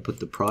 I'm going to put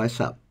the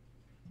price up.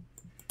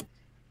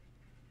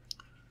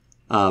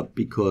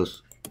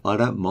 Because I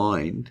don't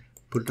mind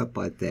put it up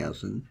by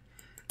 1,000.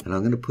 And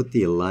I'm going to put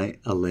the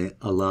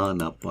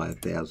Elan up by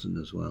 1,000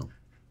 as well.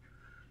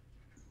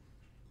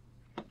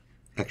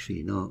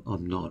 Actually, no,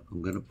 I'm not.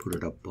 I'm going to put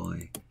it up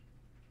by...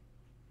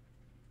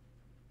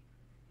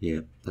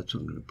 Yeah, that's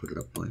what I'm going to put it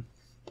up by.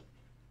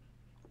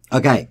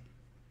 Okay.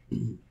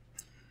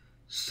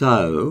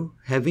 So,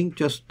 having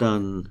just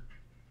done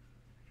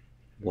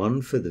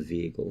one for the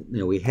vehicle.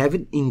 Now, we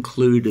haven't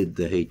included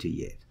the heater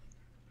yet.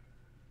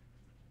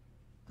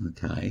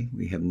 Okay,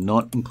 we have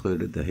not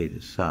included the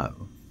heater.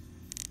 So,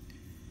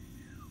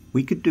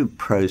 we could do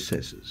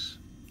processes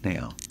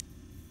now.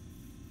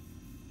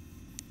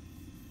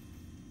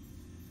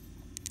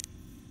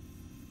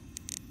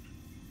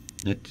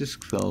 Let's just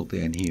scroll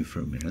down here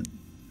for a minute.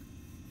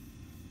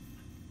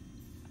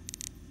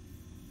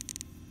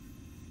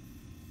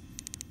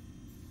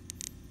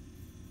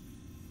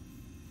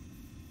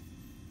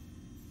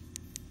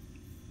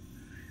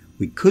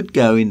 We could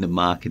go into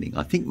marketing.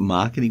 I think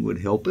marketing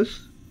would help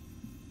us,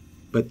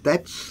 but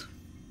that's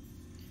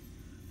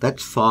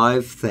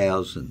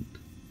 5,000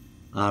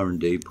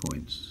 R&D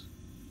points.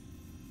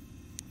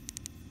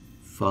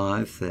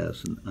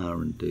 5,000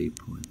 R&D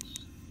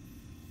points.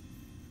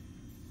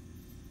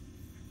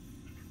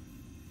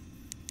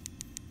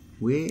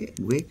 Where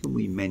can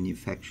we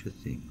manufacture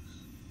things?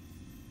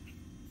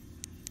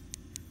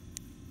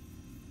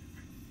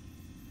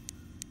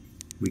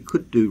 We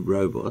could do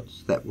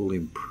robots. That will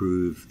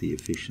improve the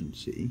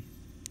efficiency.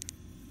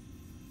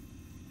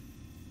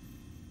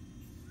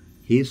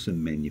 Here's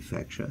some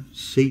manufacture.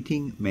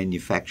 Seating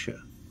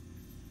manufacture.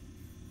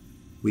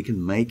 We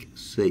can make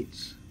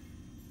seats.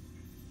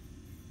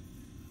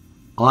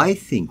 I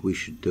think we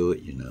should do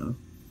it, you know.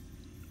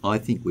 I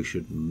think we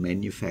should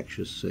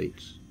manufacture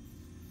seats.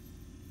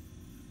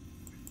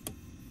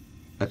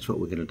 That's what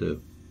we're going to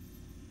do.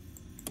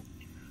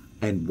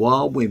 And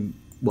while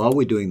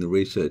we're doing the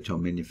research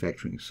on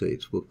manufacturing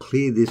seats, we'll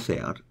clear this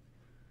out,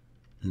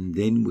 and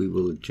then we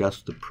will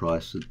adjust the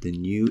price of the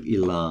new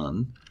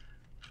Elan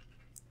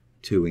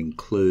to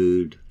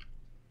include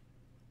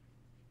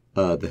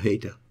the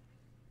heater.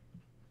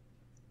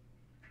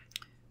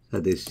 So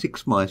there's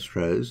 6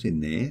 Maestros in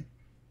there.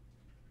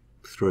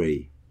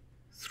 3.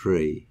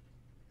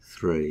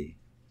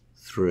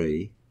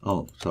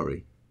 Oh,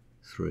 sorry.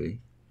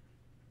 3.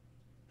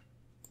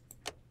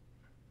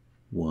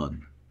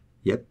 1.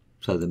 Yep.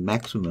 So the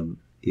maximum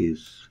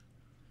is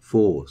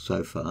 4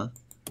 so far.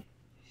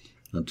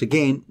 Once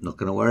again, not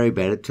going to worry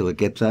about it till it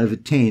gets over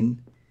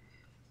 10.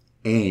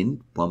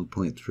 And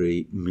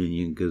 1.3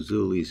 million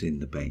gazulis in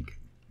the bank.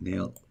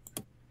 Now,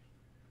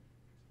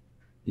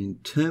 in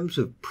terms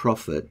of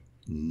profit,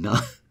 no.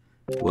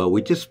 Well,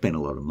 we just spent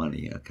a lot of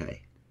money.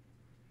 Okay.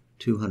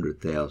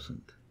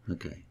 200,000.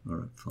 Okay. All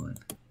right. Fine.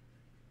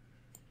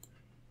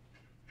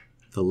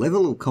 The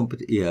level of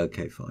competition. Yeah.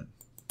 Okay. Fine.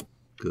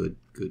 Good.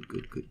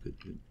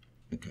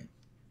 Okay.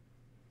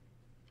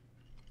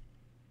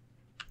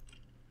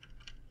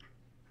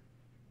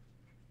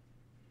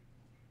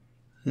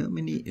 How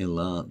many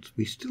Elans?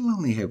 We still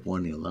only have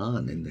 1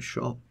 Elan in the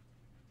shop.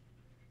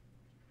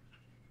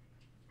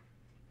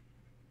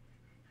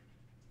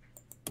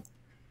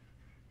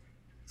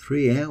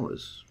 Three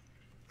hours.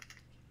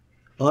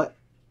 I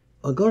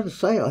got to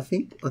say, I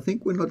think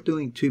we're not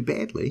doing too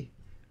badly.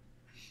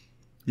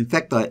 In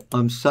fact,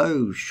 I'm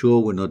so sure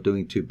we're not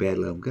doing too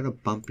badly. I'm going to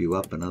bump you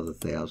up another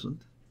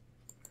 1,000,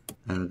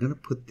 and I'm going to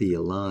put the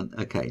Elan.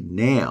 Okay,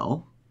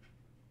 now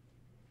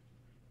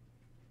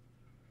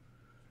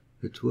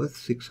it's worth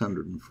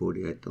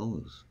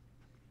 $648.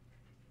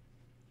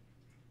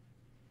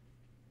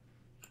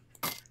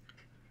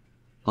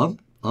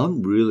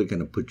 I'm really going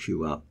to put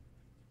you up.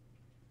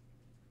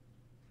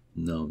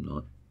 No, I'm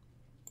not.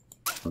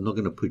 I'm not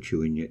going to put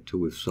you in yet till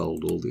we've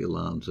sold all the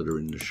Elans that are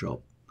in the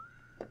shop.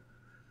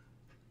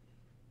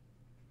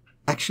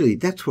 Actually,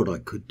 that's what I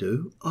could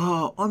do.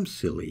 Oh, I'm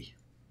silly.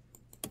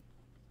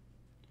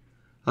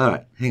 All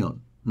right, hang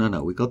on.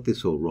 No, we got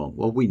this all wrong.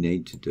 What we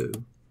need to do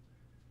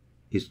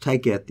is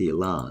take out the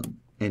Elan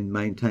and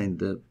maintain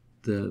the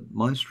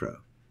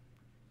Maestro.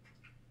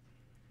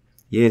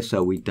 Yeah,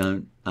 so we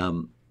don't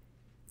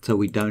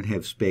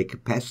have spare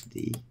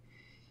capacity.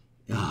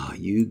 Ah,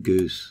 you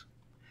goose.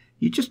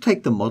 You just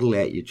take the model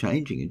out you're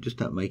changing and just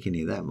don't make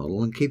any of that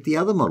model and keep the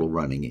other model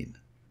running in.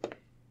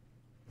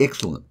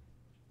 Excellent.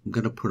 I'm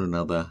going to put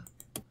another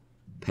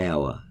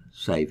power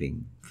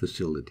saving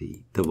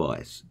facility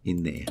device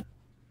in there,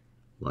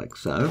 like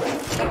so.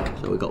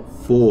 So we've got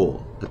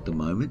 4 at the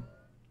moment,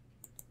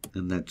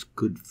 and that's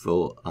good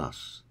for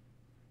us.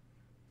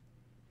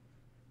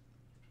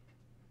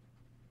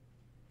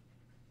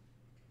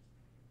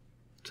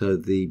 So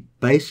the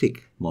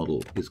basic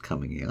model is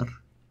coming out.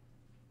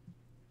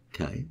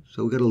 Okay,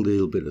 so we've got a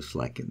little bit of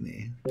slack in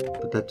there,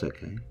 but that's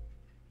okay.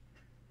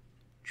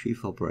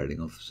 Chief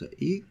Operating Officer,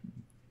 you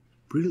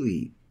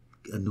really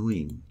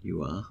annoying,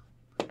 you are.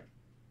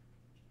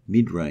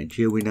 Mid-range,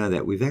 yeah, we know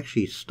that. We've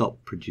actually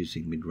stopped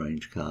producing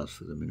mid-range cars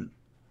for the minute.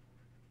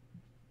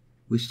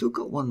 We've still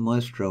got 1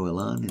 Maestro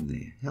Elan in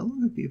there. How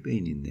long have you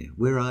been in there?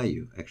 Where are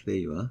you? Actually,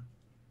 there you are.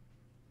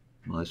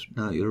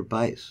 No, you're a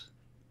base.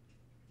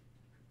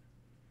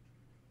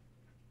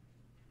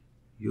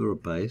 You're a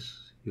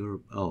base.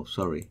 Oh,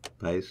 sorry.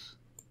 Base,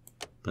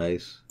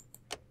 base,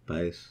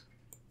 base.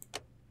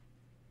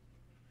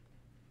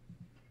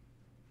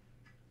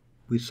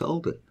 We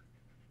sold it.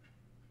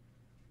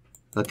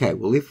 Okay,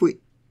 well,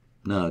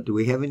 no, do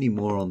we have any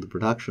more on the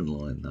production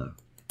line, though?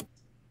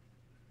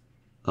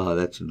 Oh,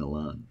 that's an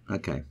alarm.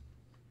 Okay.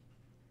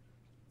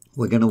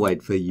 We're going to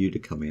wait for you to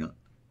come out.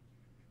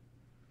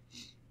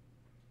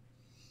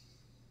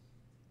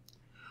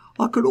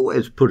 I could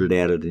always put it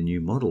out at a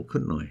new model,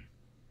 couldn't I?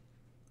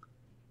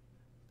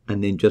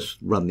 And then just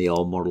run the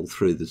old model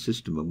through the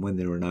system, and when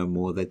there are no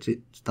more, that's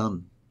it. It's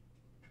done.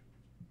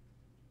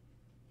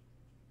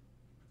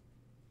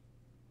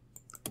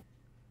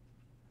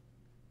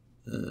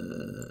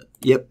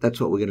 Yep, that's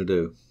what we're going to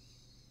do.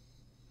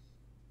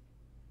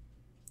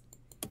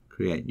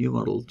 Create new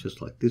model,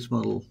 just like this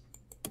model.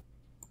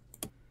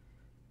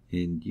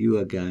 And you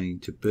are going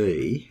to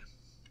be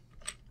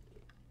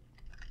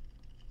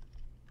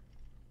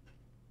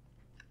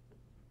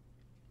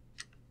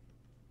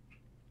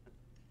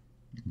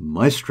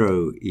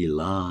Maestro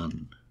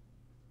Elan.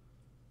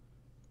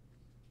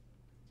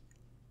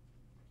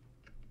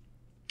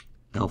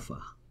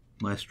 Alpha,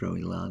 Maestro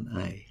Elan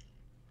A.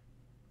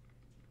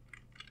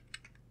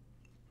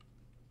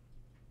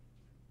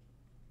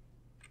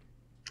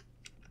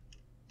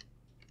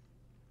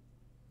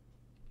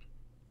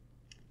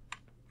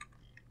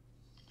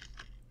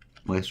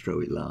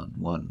 Maestro Elan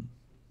 1.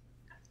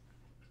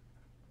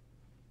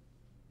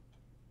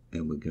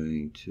 And we're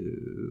going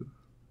to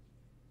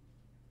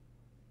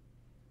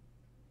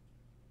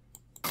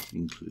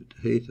include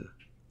the heater.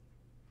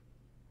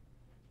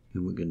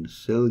 And we're going to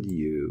sell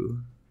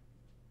you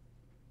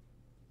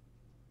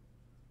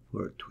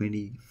for a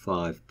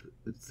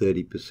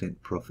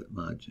 30% profit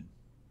margin.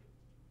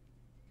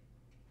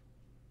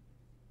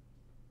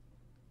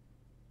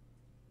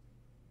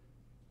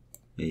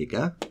 There you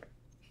go.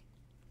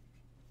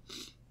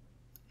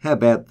 How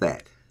about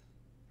that?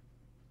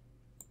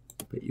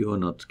 But you're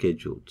not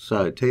scheduled.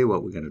 So tell you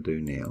what we're going to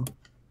do now.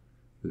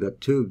 We've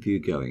got 2 of you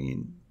going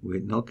in. We're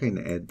not going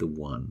to add the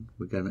 1.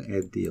 We're going to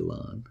add the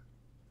alarm.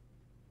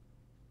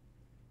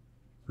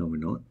 No, we're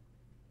not.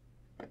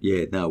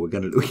 Yeah, no, we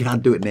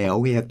can't do it now.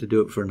 We have to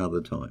do it for another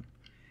time.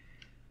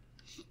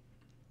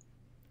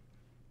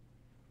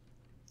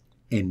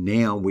 And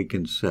now we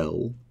can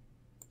sell.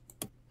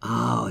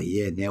 Oh,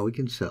 yeah, now we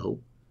can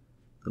sell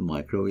the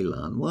Micro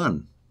Elan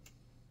 1.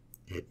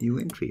 Add new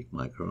entry,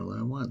 Micro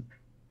Elan 1.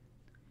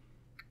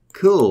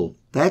 Cool.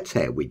 That's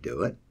how we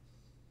do it.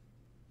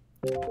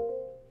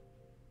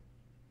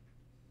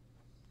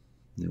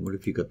 Now, what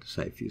have you got to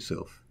say for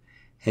yourself?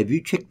 Have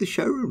you checked the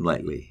showroom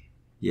lately?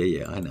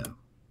 Yeah, I know.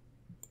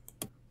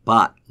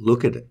 But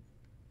look at it.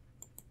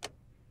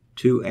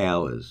 2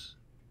 hours.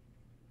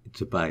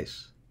 It's a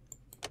base.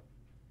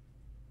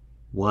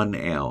 1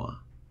 hour.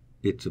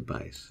 It's a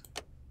base.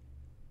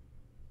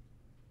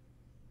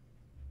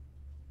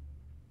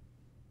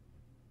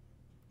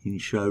 In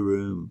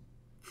showroom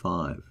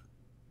 5.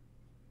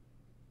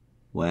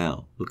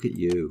 Wow, look at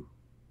you.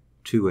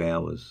 2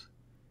 hours.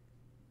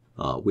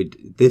 Oh,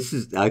 this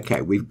is,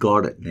 okay, we've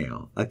got it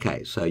now.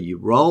 Okay, so you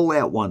roll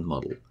out one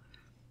model,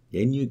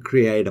 then you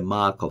create a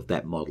mark of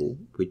that model,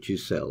 which you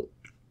sell,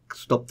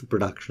 stop the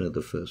production of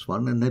the first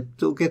one, and it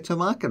still gets a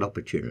market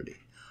opportunity.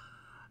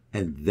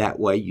 And that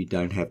way you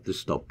don't have to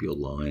stop your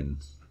line.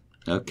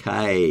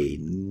 Okay,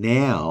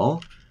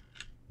 now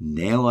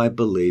I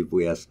believe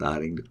we are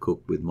starting to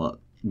cook with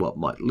what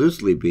might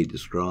loosely be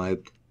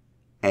described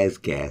as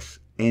gas.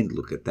 And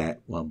look at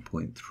that,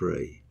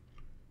 1.3.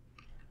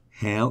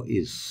 How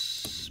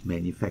is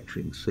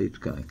manufacturing seats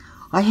going?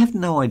 I have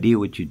no idea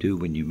what you do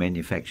when you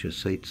manufacture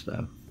seats,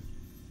 though.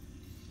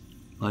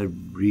 I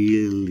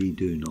really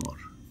do not.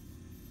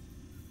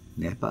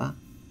 Nappa,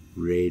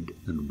 red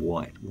and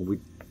white. Well,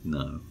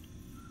 no.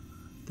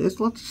 There's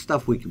lots of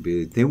stuff we could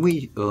do. Then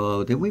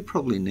we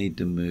probably need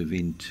to move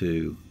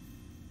into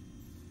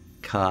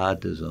car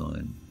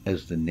design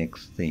as the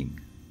next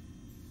thing.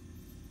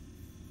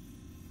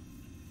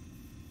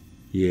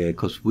 Yeah,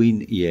 because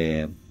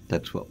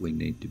that's what we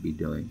need to be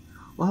doing.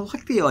 Well, I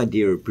like the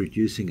idea of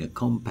producing a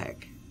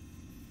compact.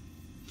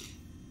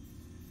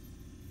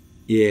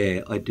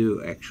 Yeah, I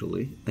do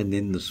actually. And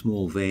then the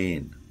small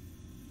van.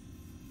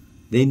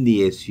 Then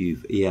the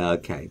SUV. Yeah,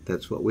 okay,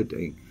 that's what we're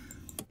doing.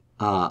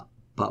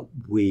 But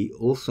we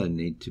also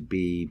need to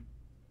be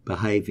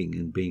behaving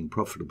and being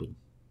profitable.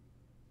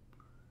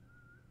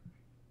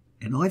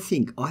 And I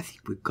think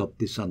we've got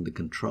this under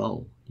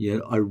control. Yeah,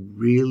 I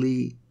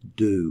really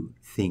do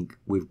think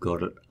we've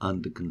got it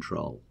under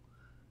control.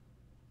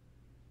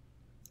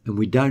 And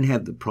we don't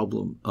have the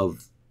problem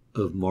of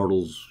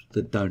models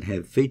that don't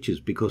have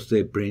features because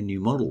they're brand new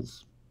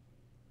models.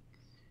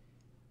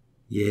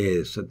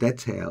 Yeah, so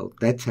that's how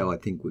I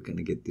think we're going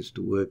to get this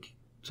to work.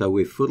 So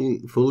we're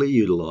fully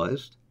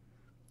utilised,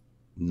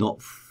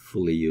 not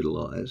fully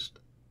utilised,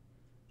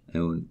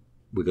 and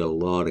we've got a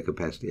lot of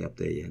capacity up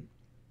there yet.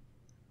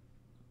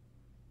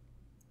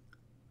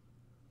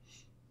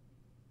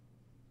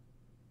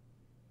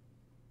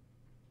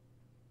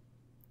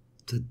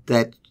 So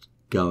that's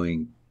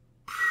going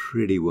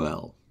pretty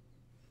well.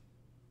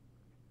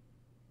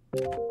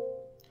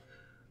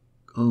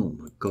 Oh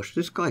my gosh,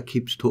 this guy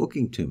keeps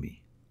talking to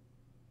me.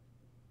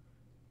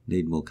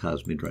 Need more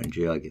cars mid-range.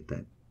 Yeah, I get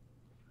that.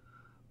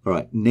 All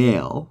right,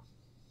 now,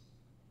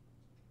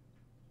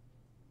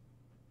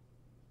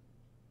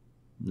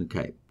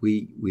 okay,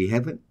 we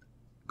haven't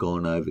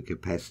gone over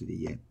capacity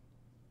yet,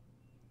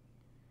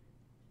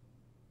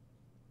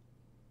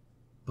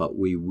 but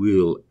we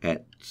will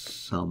at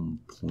some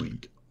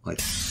point, I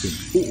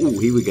think. Oh,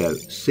 here we go.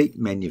 Seat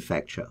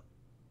manufacture.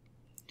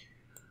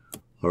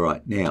 All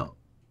right, now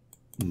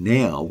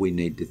we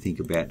need to think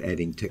about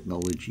adding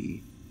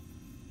technology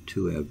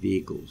to our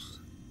vehicles.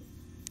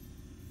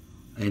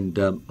 And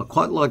I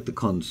quite like the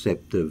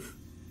concept of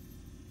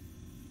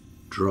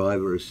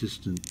driver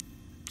assisted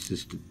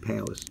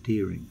power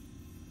steering.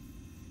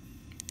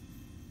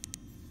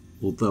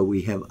 Although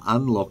we have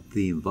unlocked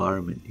the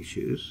environment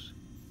issues,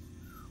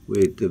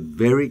 with the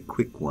very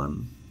quick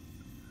one,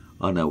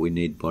 I know we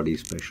need body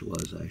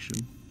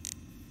specialization.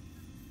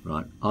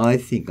 Right, I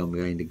think I'm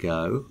going to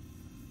go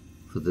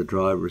for the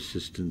driver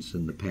assistance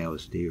and the power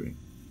steering.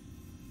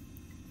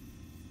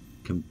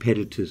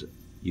 Competitors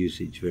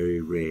usage,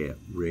 very rare,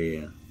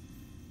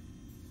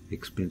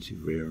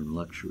 expensive rare, and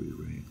luxury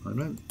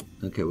rare.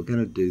 Okay, we're going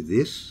to do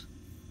this.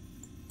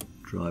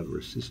 Driver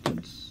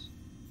assistance.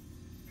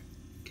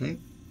 Okay.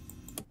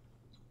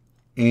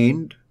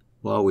 And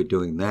while we're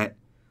doing that,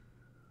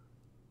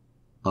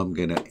 I'm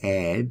going to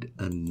add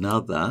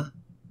another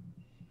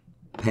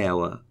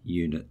power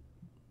unit.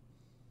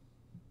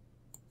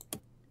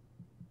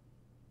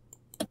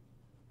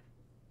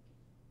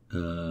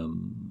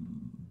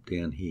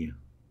 Down here.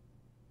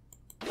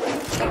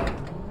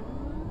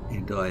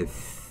 And I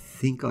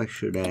think I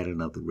should add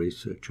another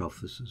research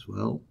office as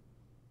well.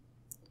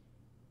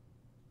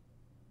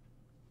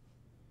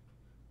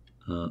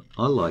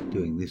 I like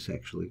doing this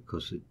actually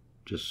because it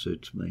just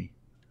suits me.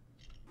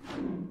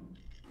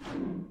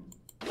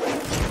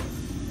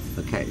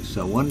 Okay,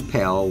 so one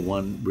power,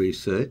 one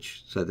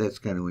research, so that's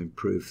going to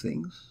improve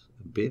things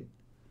a bit.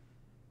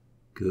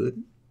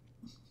 Good.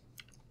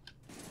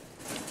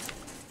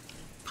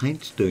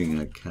 Paint's doing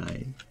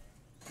okay.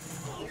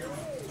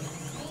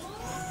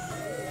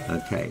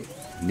 Okay,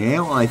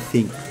 now I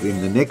think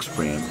in the next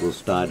round we'll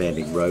start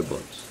adding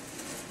robots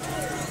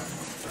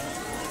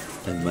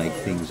and make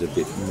things a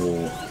bit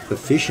more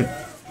efficient.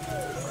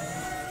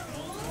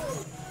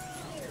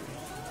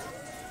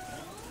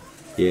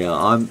 Yeah,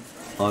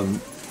 I'm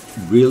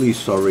really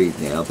sorry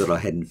now that I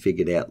hadn't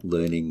figured out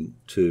learning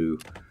to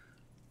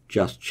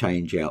just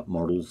change out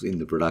models in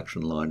the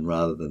production line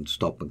rather than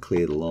stop and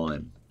clear the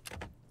line.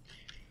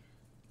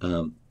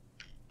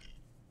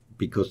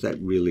 Because that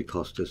really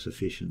cost us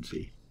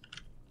efficiency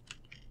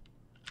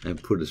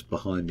and put us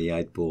behind the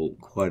 8 ball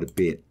quite a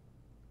bit.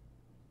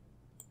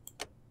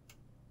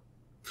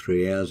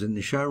 3 hours in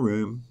the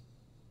showroom.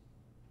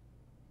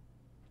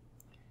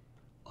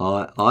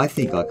 I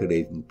think I could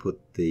even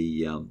put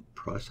the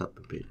price up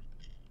a bit.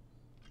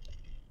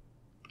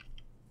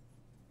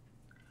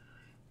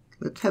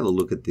 Let's have a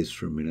look at this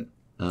for a minute.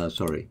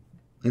 Sorry,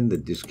 in the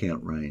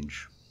discount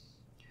range.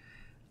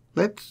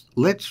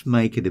 Let's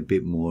make it a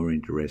bit more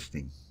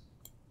interesting.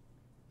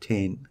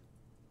 10,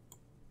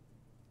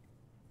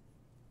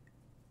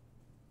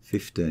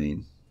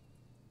 15,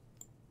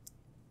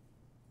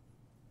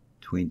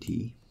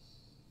 20.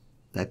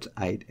 That's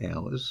 8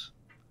 hours.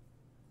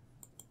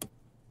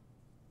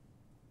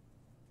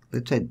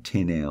 Let's add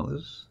 10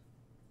 hours.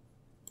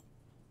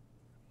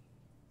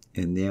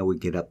 And now we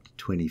get up to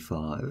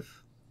 25.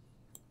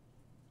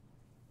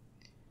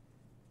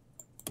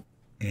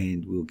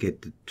 And we'll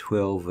get to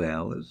 12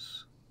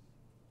 hours.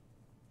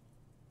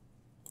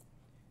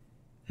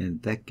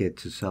 And that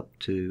gets us up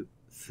to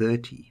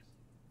 30.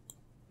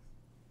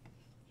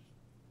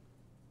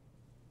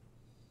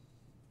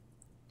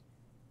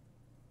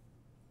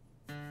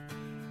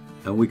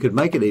 And we could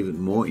make it even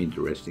more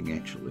interesting,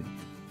 actually.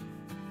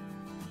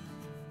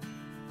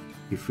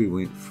 If we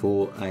went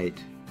 4, 8...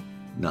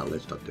 No,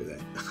 let's not do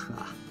that.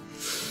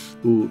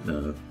 Ooh,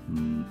 no.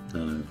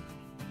 No.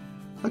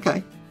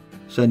 Okay.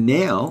 So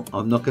now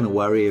I'm not going to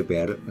worry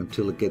about it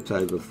until it gets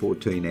over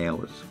 14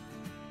 hours.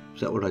 Is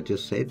that what I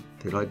just said?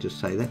 Did I just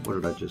say that? What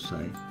did I just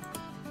say?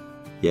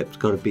 Yep, it's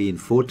got to be in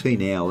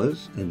 14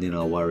 hours and then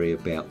I'll worry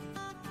about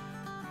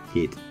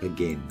it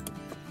again.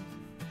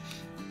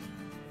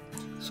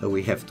 So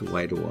we have to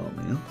wait a while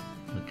now.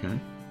 Okay.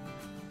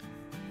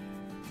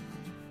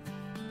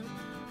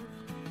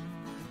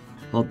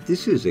 Well,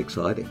 this is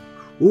exciting.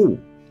 Oh,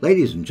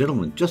 ladies and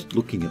gentlemen, just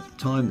looking at the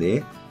time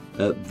there,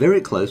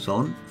 very close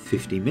on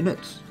 50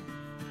 minutes.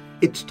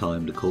 It's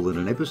time to call it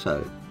an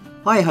episode.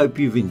 I hope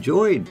you've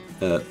enjoyed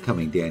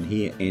coming down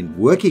here and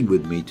working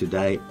with me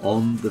today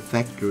on the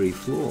factory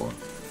floor.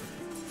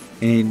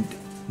 And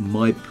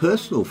my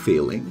personal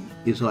feeling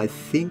is I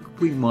think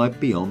we might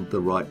be on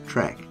the right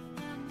track.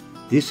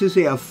 This is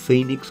our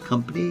Phoenix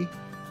company,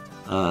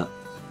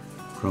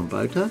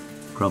 Crombota,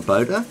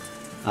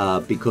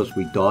 because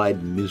we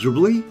died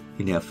miserably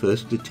in our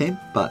first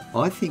attempt, but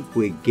I think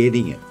we're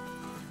getting it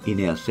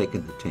in our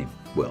second attempt.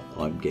 Well,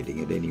 I'm getting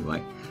it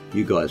anyway.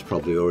 You guys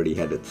probably already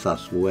had it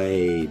sus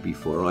way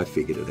before I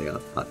figured it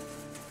out, but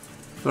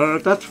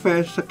that's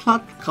where the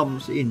clutch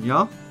comes in,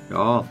 yeah?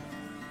 Yeah.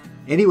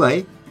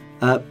 Anyway,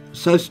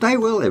 so stay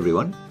well,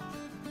 everyone.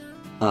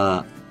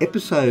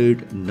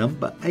 Episode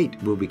number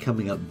 8 will be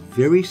coming up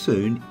very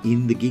soon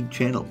in the Gig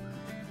channel,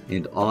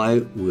 and I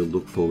will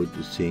look forward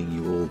to seeing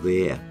you all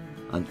there.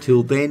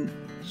 Until then,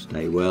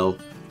 stay well,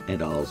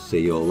 and I'll see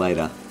you all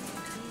later.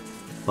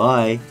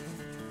 Bye.